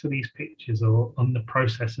close to these pictures or on the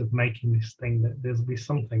process of making this thing, that there'll be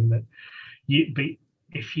something that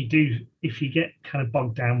if you get kind of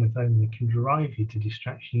bogged down with them, it can drive you to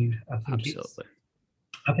distraction. I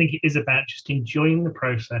think it is about just enjoying the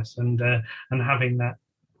process and having that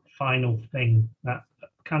final thing, that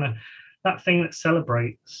thing that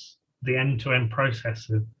celebrates the end-to-end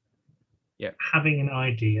process of having an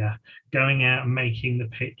idea, going out and making the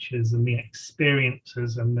pictures and the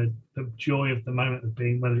experiences and the joy of the moment of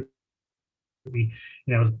being, whether it be,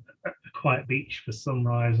 you know, a quiet beach for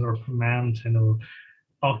sunrise, or up a mountain, or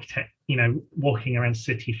walking around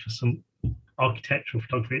city for some architectural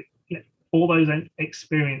photography. You know, all those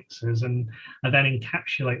experiences and are then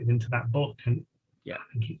encapsulated into that book, and I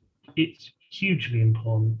think it's hugely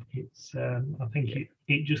important. It's I think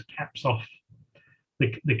it just caps off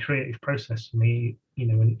the creative process for me, you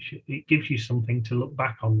know, and it gives you something to look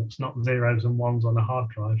back on that's not zeros and ones on a hard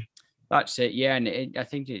drive. That's it, yeah. And I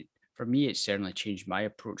think for me, it's certainly changed my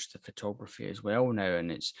approach to photography as well now.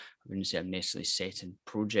 And I wouldn't say I'm necessarily setting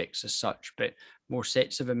projects as such, but more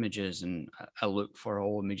sets of images, and I look for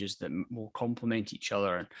all images that will complement each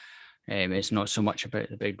other. It's not so much about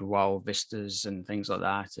the big wow vistas and things like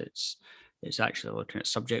that. It's actually looking at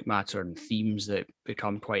subject matter and themes that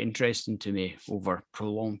become quite interesting to me over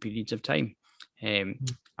prolonged periods of time. And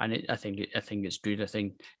I think it's good. I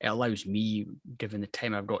think it allows me, given the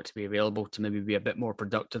time I've got to be available, to maybe be a bit more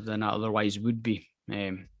productive than I otherwise would be,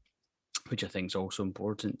 which I think is also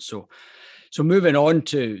important. So moving on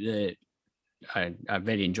to a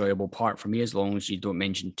very enjoyable part for me, as long as you don't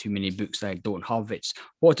mention too many books that I don't have. It's,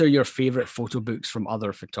 what are your favorite photo books from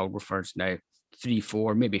other photographers? Now, 3,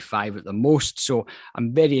 4, maybe 5 at the most. So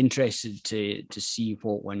I'm very interested to see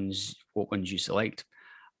what ones you select.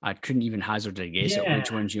 I couldn't even hazard a guess at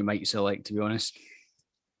which ones you might select, to be honest.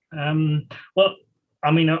 Well, I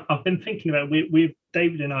mean, I've been thinking about, we've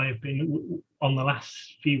David and I have been on the last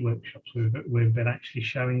few workshops. We've been actually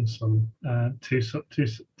showing some to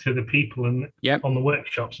the people and on the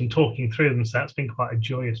workshops and talking through them. So that's been quite a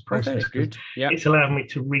joyous process. Okay, good. Yeah, it's allowed me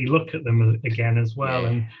to re-look at them again as well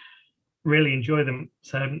and really enjoy them.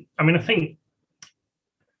 So, I mean, I think,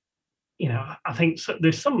 I think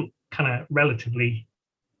there's some kind of relatively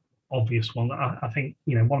obvious one that I think,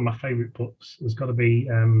 one of my favorite books has got to be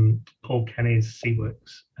Paul Kenny's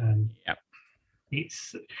Seaworks.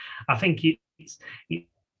 I think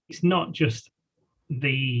it's not just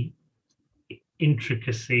the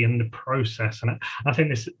intricacy and the process, and I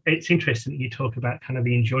think it's interesting that you talk about kind of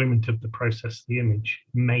the enjoyment of the process, the image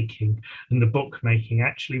making and the book making.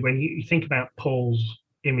 Actually, when you think about Paul's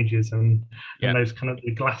images and those kind of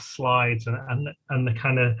the glass slides and the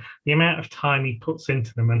kind of the amount of time he puts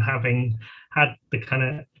into them, and having had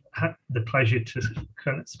the pleasure to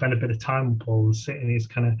kind of spend a bit of time with Paul and sit in his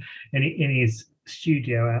in his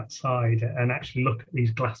studio outside and actually look at these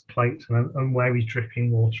glass plates and where he's dripping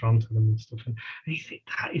water onto them and stuff, and you think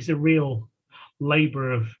that is a real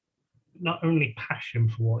labor of not only passion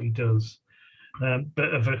for what he does,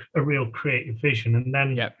 but of a real creative vision. And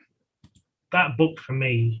then that book for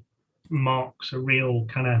me marks a real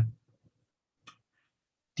kind of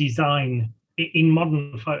design in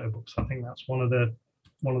modern photo books. I think that's one of the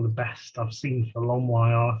best I've seen for a long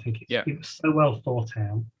while. I think it was so well thought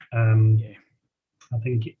out. I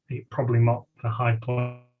think it probably marked the high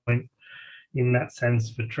point in that sense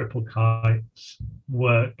for Triple Kite's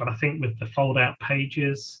work. But I think with the fold-out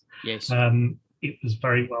pages, it was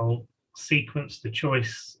very well sequenced. The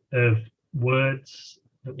choice of words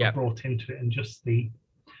that were brought into it, and just the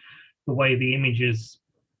way the images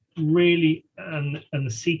really and the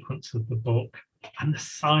sequence of the book and the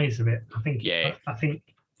size of it. I think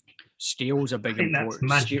scale's a big important. That's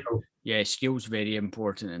magical. Scale's very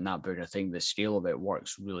important in that book. I think the scale of it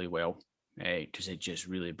works really well because it just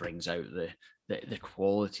really brings out the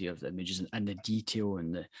quality of the images and the detail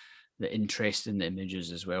and the interest in the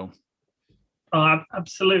images as well. Oh,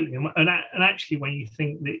 absolutely. And actually, when you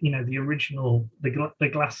think that, the original, the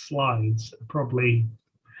glass slides are probably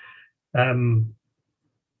an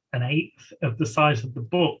eighth of the size of the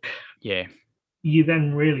book. Yeah. You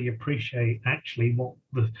then really appreciate actually what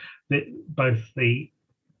both the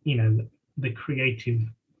creative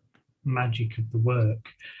magic of the work,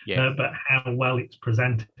 but how well it's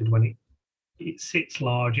presented when it sits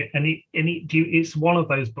large, and it's one of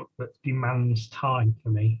those books that demands time for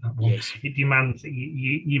me. That one. Yes. It demands that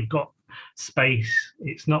you've got space.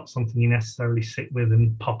 It's not something you necessarily sit with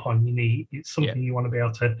and pop on your knee. It's something you want to be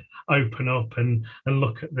able to open up and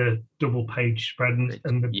look at the double page spread and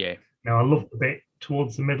I love the bit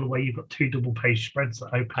towards the middle where you've got two double page spreads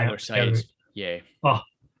that open either out side. together. Yeah. Oh,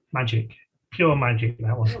 magic, pure magic,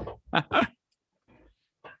 that one.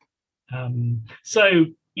 So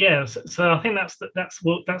I think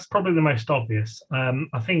that's probably the most obvious.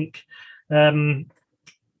 I think another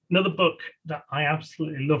book that I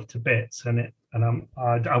absolutely love to bits, and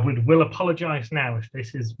I will apologise now if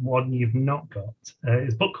this is one you've not got.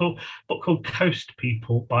 Is a book called Coast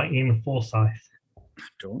People by Ian Forsyth.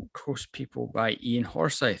 Don't Coast People by Ian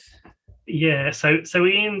Forsyth. Yeah, so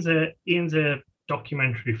Ian's a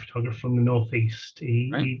documentary photographer from the Northeast.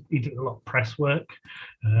 He did a lot of press work,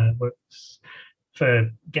 works for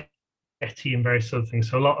Getty and various other things.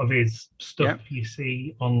 So a lot of his stuff you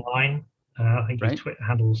see online. I think his Twitter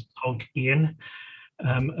handle's Tog Ian.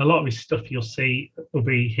 A lot of his stuff you'll see will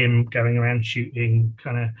be him going around shooting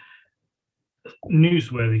kind of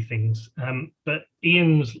newsworthy things. But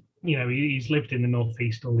Ian's, he's lived in the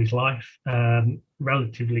Northeast all his life.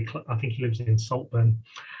 Relatively, I think he lives in Saltburn,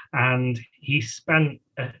 and he spent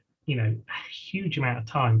a huge amount of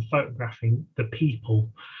time photographing the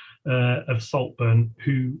people of Saltburn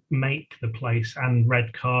who make the place, and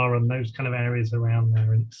Redcar and those kind of areas around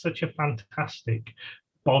there. And it's such a fantastic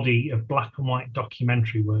body of black and white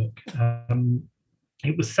documentary work.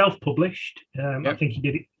 It was self-published. I think he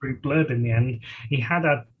did it through Blurb in the end. He had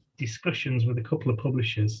discussions with a couple of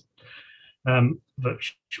publishers, but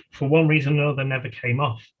for one reason or another never came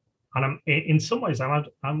off. And in some ways, I'm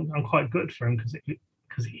quite good for him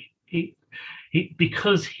because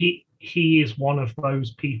he is one of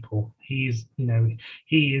those people. He is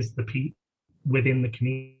the within the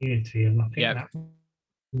community, and I think that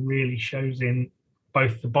really shows in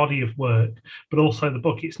both the body of work, but also the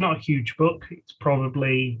book. It's not a huge book. It's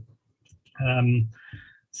probably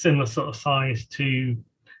similar sort of size to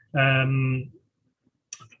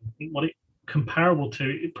comparable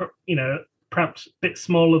to, perhaps a bit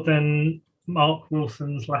smaller than Mark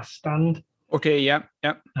Wilson's Last Stand. Okay,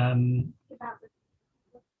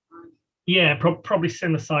 probably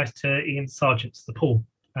similar size to Ian Sargent's The Pool.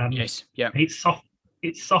 It's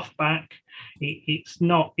soft back.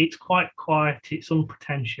 It's quite quiet. It's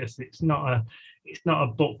unpretentious. It's not a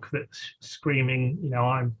book that's screaming,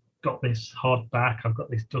 I'm got this hardback, I've got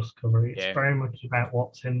this dust cover. It's very much about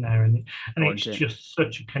what's in there, and it's just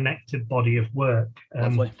such a connected body of work.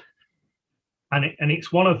 Lovely. And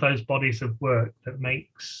it's one of those bodies of work that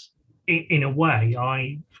makes, in a way,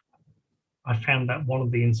 I found that one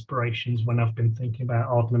of the inspirations when I've been thinking about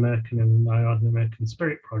Ardnamurchan and my Ardnamurchan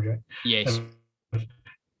Spirit project. Yes.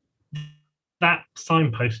 That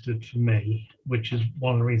signposted for me, which is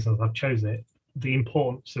one of the reasons I've chosen it, the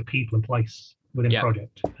importance of people and place within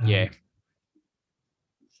project.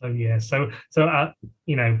 So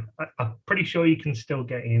you know, I'm pretty sure you can still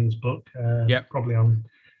get Ian's book. Probably on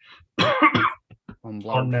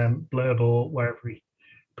Blurb or wherever he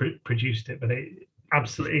produced it. But it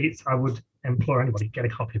absolutely, I would implore anybody to get a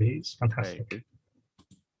copy of it. It's fantastic.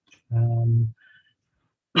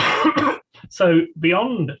 So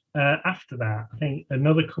beyond, after that, I think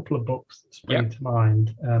another couple of books that spring to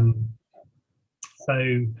mind.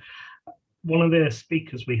 So one of the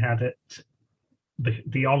speakers we had at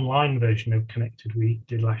the online version of Connected we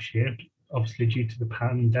did last year, obviously due to the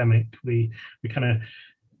pandemic, we kind of,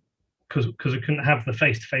 because we couldn't have the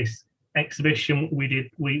face-to-face exhibition, we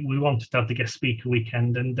wanted to have the guest speaker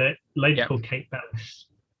weekend, and a lady called Kate Bellis,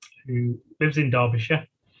 who lives in Derbyshire.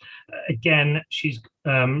 Again, she's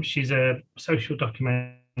a social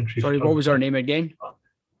documentary. Sorry, what was her name again?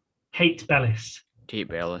 Kate Bellis. Kate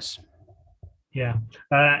Bellis. Yeah,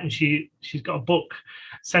 and she's got a book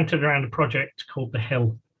centered around a project called The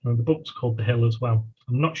Hill. And the book's called The Hill as well.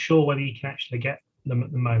 I'm not sure whether you can actually get them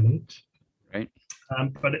at the moment. Right.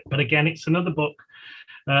 But again, it's another book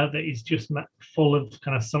that is just full of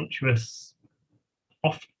kind of sumptuous.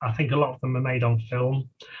 I think a lot of them are made on film,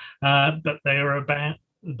 but they are about.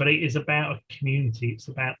 But it is about a community. It's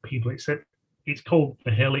about people. It's called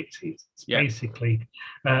The Hill. It's basically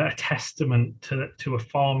a testament to a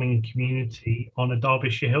farming community on a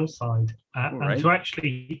Derbyshire hillside. And to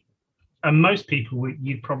actually, and most people,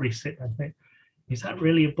 you'd probably sit there and think, is that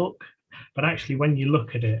really a book? But actually, when you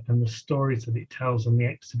look at it and the stories that it tells and the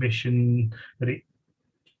exhibition that it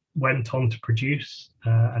went on to produce,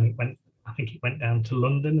 and I think it went down to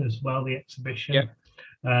London as well, the exhibition.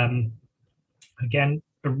 Again,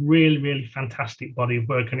 a really, really fantastic body of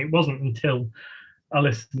work. And it wasn't until I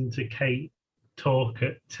listened to Kate talk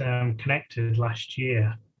at Connected last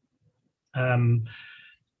year, kind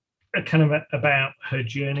of about her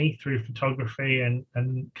journey through photography and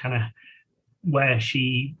kind of where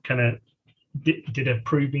she kind of did a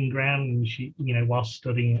proving ground. And she, you know, while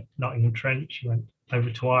studying at Nottingham Trent, she went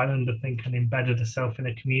over to Ireland, I think, and embedded herself in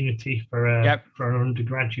a community for an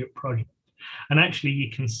undergraduate project. And actually,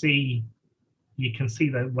 you can see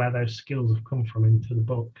where those skills have come from into the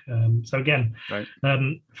book. So again,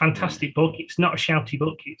 fantastic book. It's not a shouty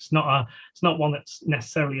book. It's not one that's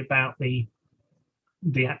necessarily about the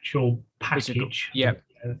actual package.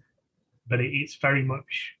 But it's very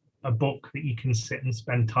much a book that you can sit and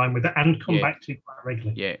spend time with and come back to quite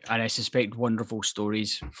regularly. Yeah, and I suspect wonderful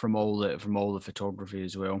stories from all the photography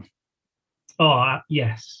as well. Oh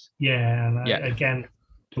yes, and again,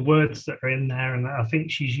 the words that are in there, and I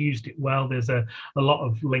think she's used it well. There's a lot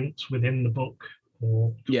of links within the book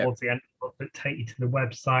or towards the end of the book that take you to the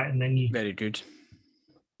website, and then very good.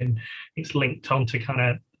 And it's linked onto kind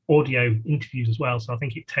of audio interviews as well. So I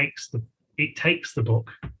think it takes the book,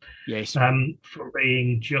 from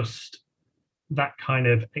being just that kind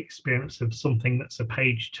of experience of something that's a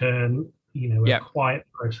page turn, you know, a quiet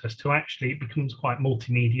process, to actually it becomes quite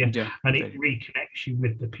multimedia, and it reconnects you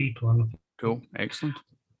with the people. And cool, excellent.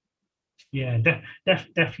 Yeah,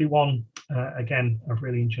 definitely one. Again, I've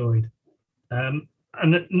really enjoyed. And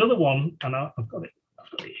another one, and I've got it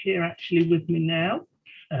here actually with me now,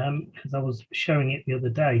 because I was showing it the other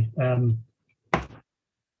day.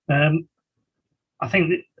 I think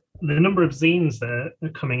that the number of zines that are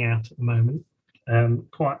coming out at the moment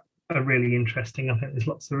are really interesting. I think there's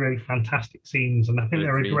lots of really fantastic zines, and I think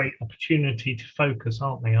they're a great opportunity to focus,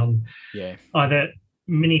 aren't they, on either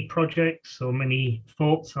mini projects or mini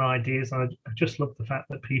thoughts and ideas. I just love the fact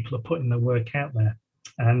that people are putting their work out there.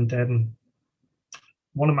 And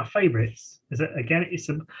one of my favorites is that, again, I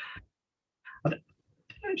don't know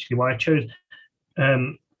actually why I chose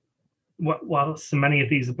while so many of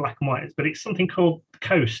these are black and white, but it's something called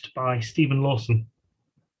Coast by Stephen Lawson.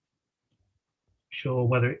 Sure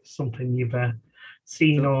whether it's something you've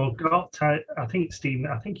seen or got. I think Stephen,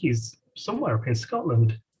 he's somewhere up in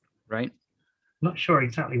Scotland. Right. Not sure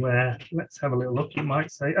exactly where. Let's have a little look. It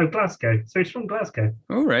might say, Glasgow. So he's from Glasgow.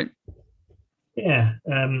 All right. Yeah.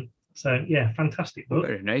 So yeah, fantastic book.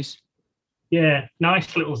 Very nice. Yeah,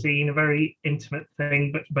 nice little zine, a very intimate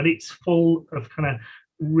thing, but it's full of kind of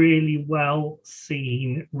really well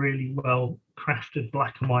seen, really well crafted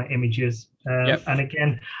black and white images. Yep. And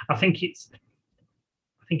again, I think it's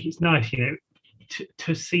nice,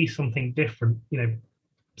 to see something different.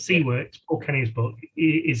 Seaworks, Paul Kenny's book,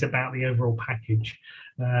 is about the overall package,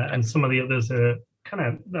 and some of the others are kind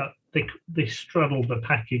of that they straddle the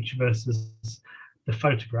package versus the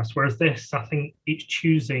photographs. Whereas this, I think it's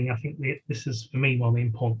choosing. I think this is for me one of the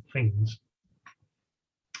important things.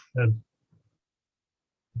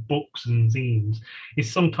 Books and zines is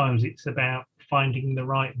sometimes it's about finding the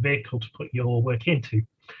right vehicle to put your work into.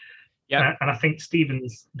 Yeah, and I think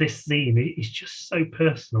Stephen's this zine is just so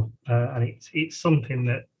personal, and it's something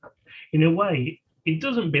that, in a way, it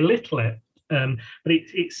doesn't belittle it, but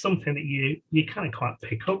it's something that you kind of quite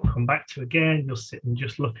pick up, come back to again. You'll sit and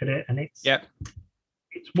just look at it, and it's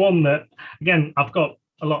one that, again, I've got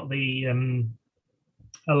a lot of the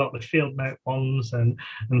field note ones and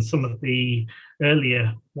some of the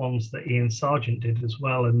earlier ones that Ian Sargent did as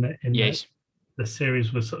well, and the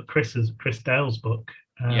series was sort of Chris Dale's book.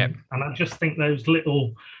 And I just think those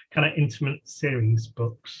little kind of intimate series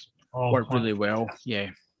books work really well.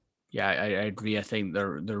 Yeah, I agree. I think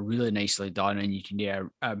they're really nicely done, and you can get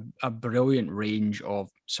a brilliant range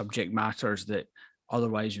of subject matters that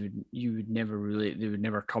otherwise they would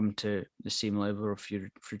never come to the same level of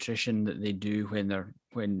fruition that they do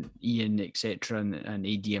when Ian, etc., and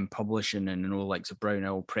ADM Publishing and like the Brown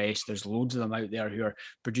Owl Press. There's loads of them out there who are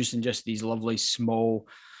producing just these lovely small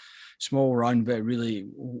run, but really,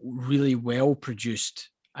 really well produced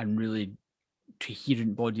and really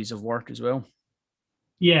coherent bodies of work as well.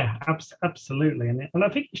 Yeah, absolutely, and I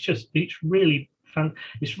think it's really fun.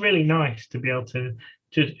 It's really nice to be able to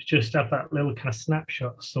just have that little kind of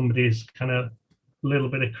snapshot of somebody's kind of little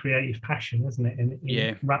bit of creative passion, isn't it?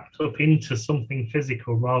 And wrapped up into something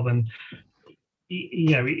physical, rather than,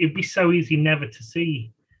 it'd be so easy never to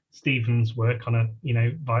see Stephen's work on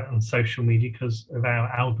social media because of how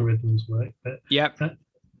algorithms work. But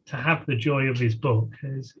to have the joy of his book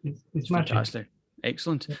is magic. Fantastic.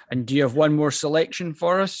 Excellent. And do you have one more selection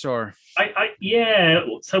for us, or?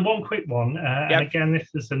 So one quick one, and again, this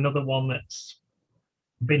is another one that's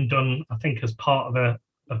been done, I think, as part of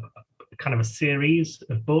a kind of a series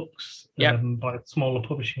of books by a smaller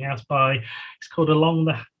publishing house. It's called Along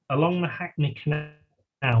the Hackney Canal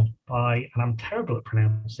by, and I'm terrible at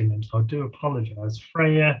pronouncing them, so I do apologise,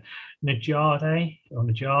 Freya Najade or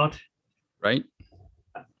Najad. Right.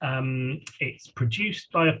 It's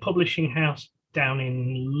produced by a publishing house down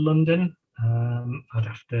in London. I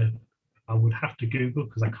would have to Google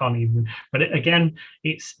because I can't even. But again,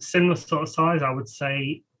 it's similar sort of size. I would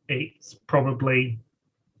say it's probably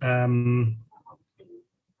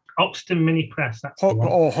Hoxton Mini Press. That's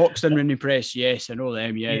Hoxton Mini Press. Yes, I know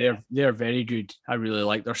them. Yeah, they're very good. I really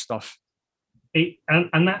like their stuff.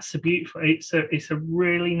 And that's a beautiful. It's a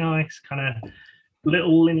really nice kind of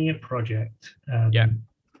little linear project.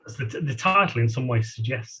 The title in some ways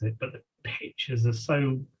suggests it, but the pictures are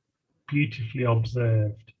so beautifully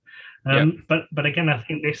observed. But again, I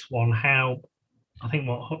think this one,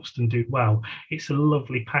 what Hoxton do well, it's a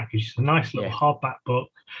lovely package. It's a nice little hardback book.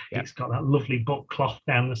 It's got that lovely book cloth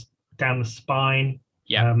down the spine.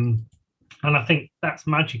 And I think that's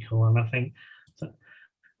magical. And I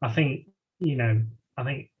think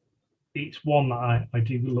it's one that I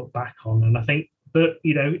do look back on. And I think that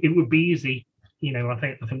it would be easy. I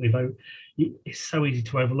think it's so easy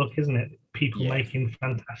to overlook, isn't it? People making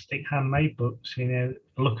fantastic handmade books.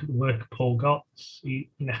 Look at the work of Paul Gotts. He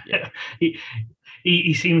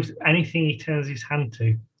seems, anything he turns his hand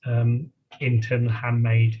to in terms of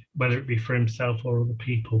handmade, whether it be for himself or other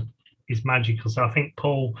people, is magical. So I think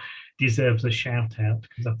Paul deserves a shout out,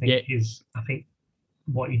 because I think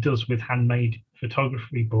what he does with handmade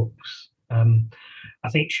photography books, I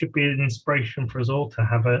think should be an inspiration for us all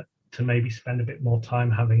to maybe spend a bit more time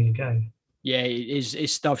having a go. Yeah,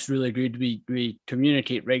 his stuff's really good. We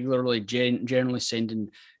communicate regularly, generally sending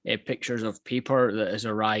pictures of paper that has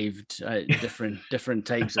arrived, different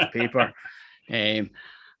types of paper.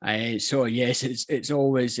 So yes, it's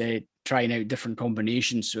always trying out different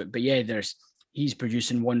combinations. But he's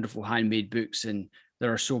producing wonderful handmade books, and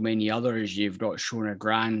there are so many others. You've got Shona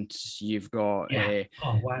Grant, you've got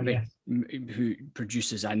who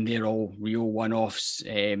produces, and they're all real one-offs.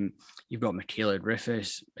 You've got Michaela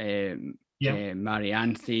Griffiths, Mary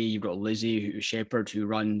Anthony, you've got Lizzie Shepherd, who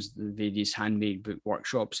runs the various handmade book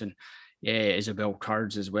workshops, and Isabel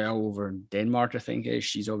Kurds as well over in Denmark, I think it is.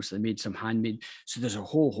 She's obviously made some handmade. So there's a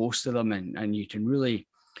whole host of them, and you can really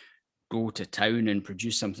go to town and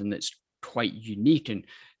produce something that's quite unique. And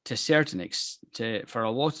to a certain extent, for a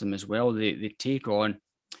lot of them as well, they take on,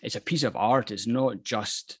 it's a piece of art. It's not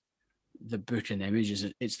just the book and the images,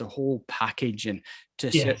 it's the whole package. And to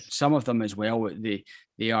Yes. some of them as well,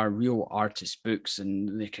 they are real artist books,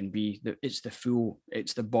 and they can be it's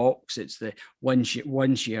the box, it's the once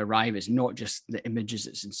you arrive, it's not just the images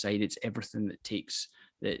that's inside, it's everything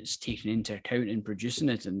that's taken into account in producing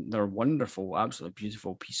it, and they're wonderful, absolutely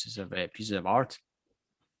beautiful pieces of art.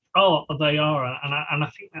 Oh, they are, and I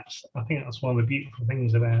think that's one of the beautiful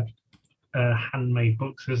things about handmade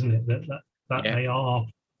books, isn't it? That yeah.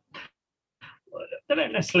 They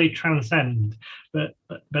don't necessarily transcend, but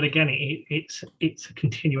again, it's a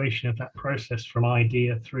continuation of that process from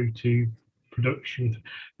idea through to production.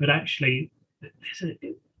 But actually, there's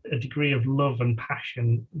a degree of love and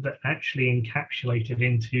passion that actually encapsulated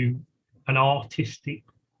into an artistic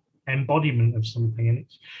embodiment of something, and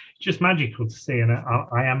it's just magical to see. And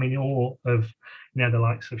I am in awe of the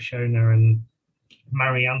likes of Shona and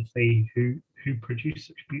Marianthe who produce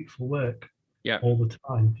such beautiful work all the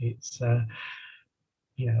time. It's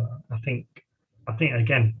I think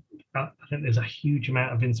again, I think there's a huge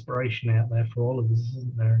amount of inspiration out there for all of us,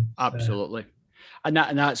 isn't there? Absolutely. And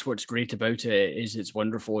that's what's great about it, is it's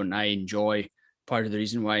wonderful, and I enjoy, part of the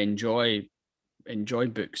reason why I enjoy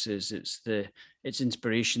books is it's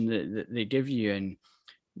inspiration that they give you, and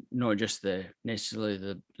not just necessarily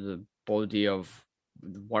the body of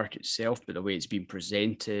the work itself, but the way it's been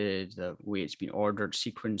presented, the way it's been ordered,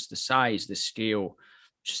 sequenced, the size, the scale,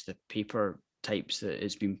 just the paper types that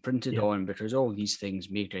it's been printed on, because all these things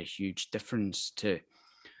make a huge difference to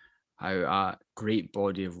how a great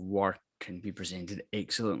body of work can be presented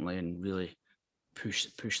excellently and really push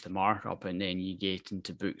the mark up. And then you get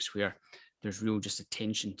into books where there's real just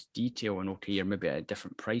attention to detail, and okay, you're maybe at a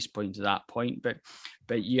different price point at that point, but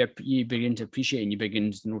you begin to appreciate and you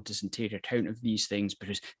begin to notice and take account of these things,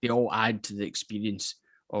 because they all add to the experience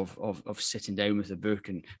of sitting down with a book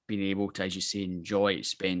and being able to, as you say, enjoy it,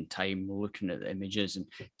 spend time looking at the images and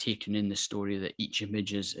taking in the story that each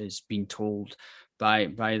image is being told by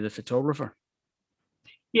the photographer.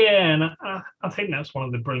 Yeah, and I think that's one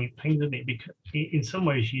of the brilliant things, isn't it? Because in some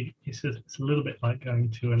ways, it's a little bit like going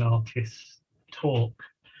to an artist's talk.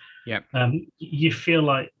 Yeah. You feel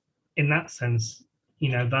like, in that sense,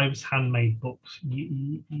 those handmade books,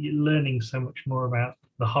 you're learning so much more about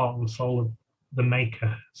the heart and soul of the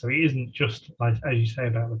maker. So it isn't just like, as you say,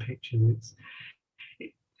 about the pictures.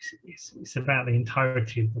 It's about the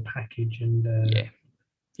entirety of the package, and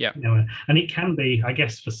and it can be, I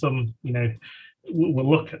guess, for some, we'll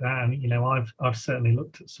look at that, and I've certainly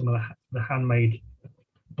looked at some of the handmade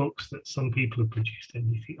books that some people have produced,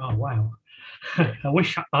 and you think, oh wow,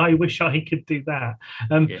 I wish I could do that.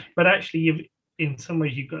 But actually, in some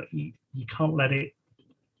ways, you can't let it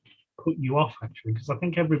put you off, actually, because I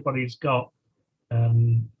think everybody's got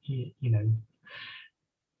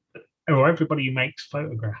or everybody who makes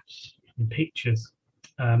photographs and pictures,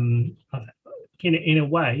 in a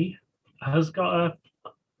way, has got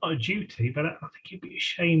a duty. But I think it'd be a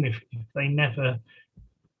shame if they never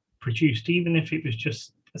produced, even if it was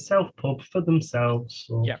just a self-pub for themselves,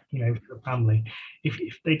 or for the family.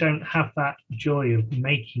 If they don't have that joy of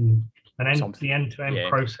making the end-to-end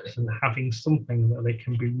process and having something that they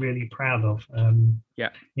can be really proud of, and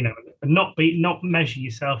not measure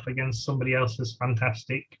yourself against somebody else's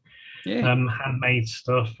fantastic handmade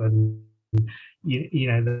stuff, and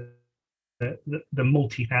the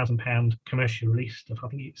multi-thousand-pound commercial release stuff. I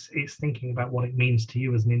think it's thinking about what it means to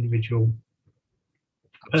you as an individual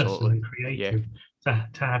person and creative to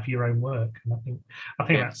have your own work. And I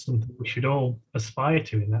think that's something we should all aspire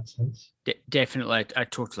to in that sense. Definitely, I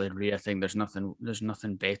totally agree. I think there's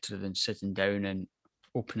nothing better than sitting down and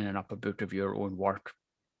opening up a book of your own work,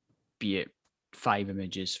 be it 5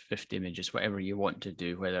 images, 50 images, whatever you want to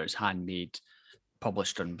do, whether it's handmade,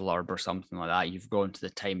 published on Blurb or something like that. You've gone to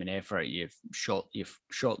the time and effort, you've shot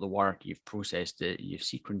the work, you've processed it, you've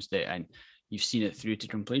sequenced it, and you've seen it through to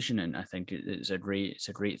completion. And I think it's a great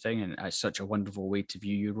thing, and it's such a wonderful way to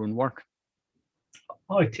view your own work.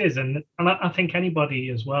 Oh, it is, and I think anybody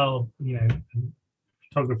as well,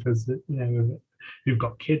 photographers that who've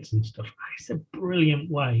got kids and stuff, it's a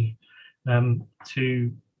brilliant way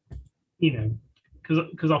to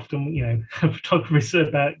because often photography is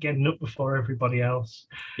about getting up before everybody else,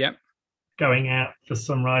 going out for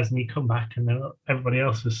sunrise, and you come back and then everybody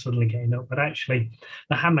else is suddenly getting up. But actually,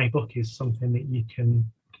 the handmade book is something that you can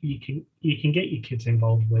get your kids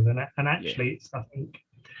involved with, and actually it's, I think,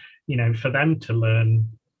 for them to learn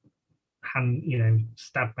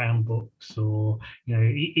stab bound books, or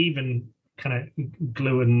even kind of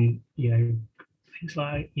glue and things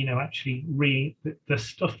like actually read the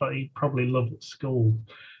stuff that you probably love at school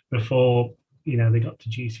before they got to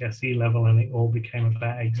GCSE level and it all became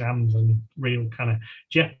about exams and real kind of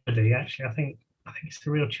jeopardy. Actually, I think it's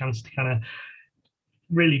a real chance to kind of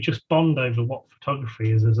really just bond over what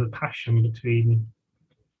photography is as a passion between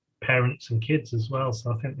parents and kids as well.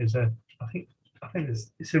 So I think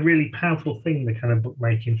it's a really powerful thing, the kind of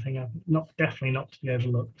bookmaking thing. Definitely not to be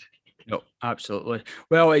overlooked. No, absolutely.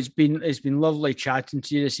 Well, it's been lovely chatting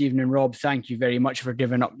to you this evening, Rob. Thank you very much for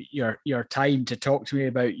giving up your time to talk to me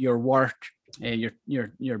about your work,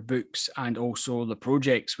 your books, and also the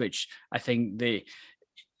projects, which I think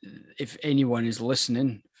if anyone is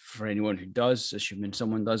listening, for anyone who does, assuming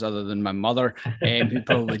someone does other than my mother, who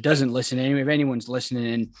probably doesn't listen anyway, if anyone's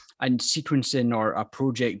listening and sequencing or a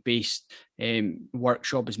project-based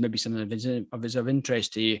workshop is maybe something that is of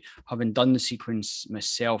interest to you, having done the sequence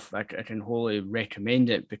myself, I can wholly recommend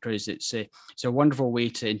it, because it's a wonderful way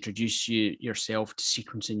to introduce yourself to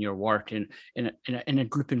sequencing your work in a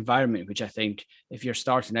group environment, which I think if you're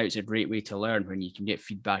starting out is a great way to learn, when you can get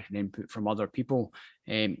feedback and input from other people,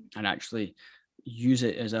 and actually use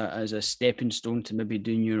it as a stepping stone to maybe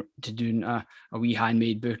doing a wee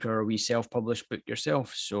handmade book or a wee self-published book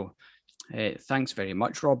yourself. So thanks very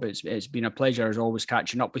much, Rob. It's been a pleasure as always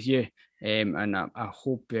catching up with you, and I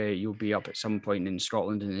hope you'll be up at some point in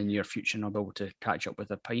Scotland in the near future and I'll be able to catch up with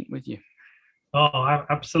a pint with you. Oh,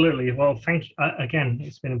 absolutely. Well, thank you again.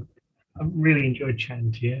 I really enjoyed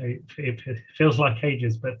chatting to you. It feels like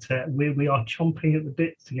ages, but we are chomping at the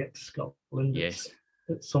bit to get to Scotland. Yes.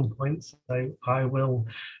 At some point, so I will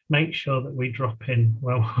make sure that we drop in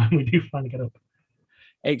when we do finally get up.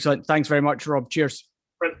 Excellent. Thanks very much, Rob. Cheers.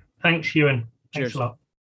 Thanks, Ewan. Cheers. Thanks a lot.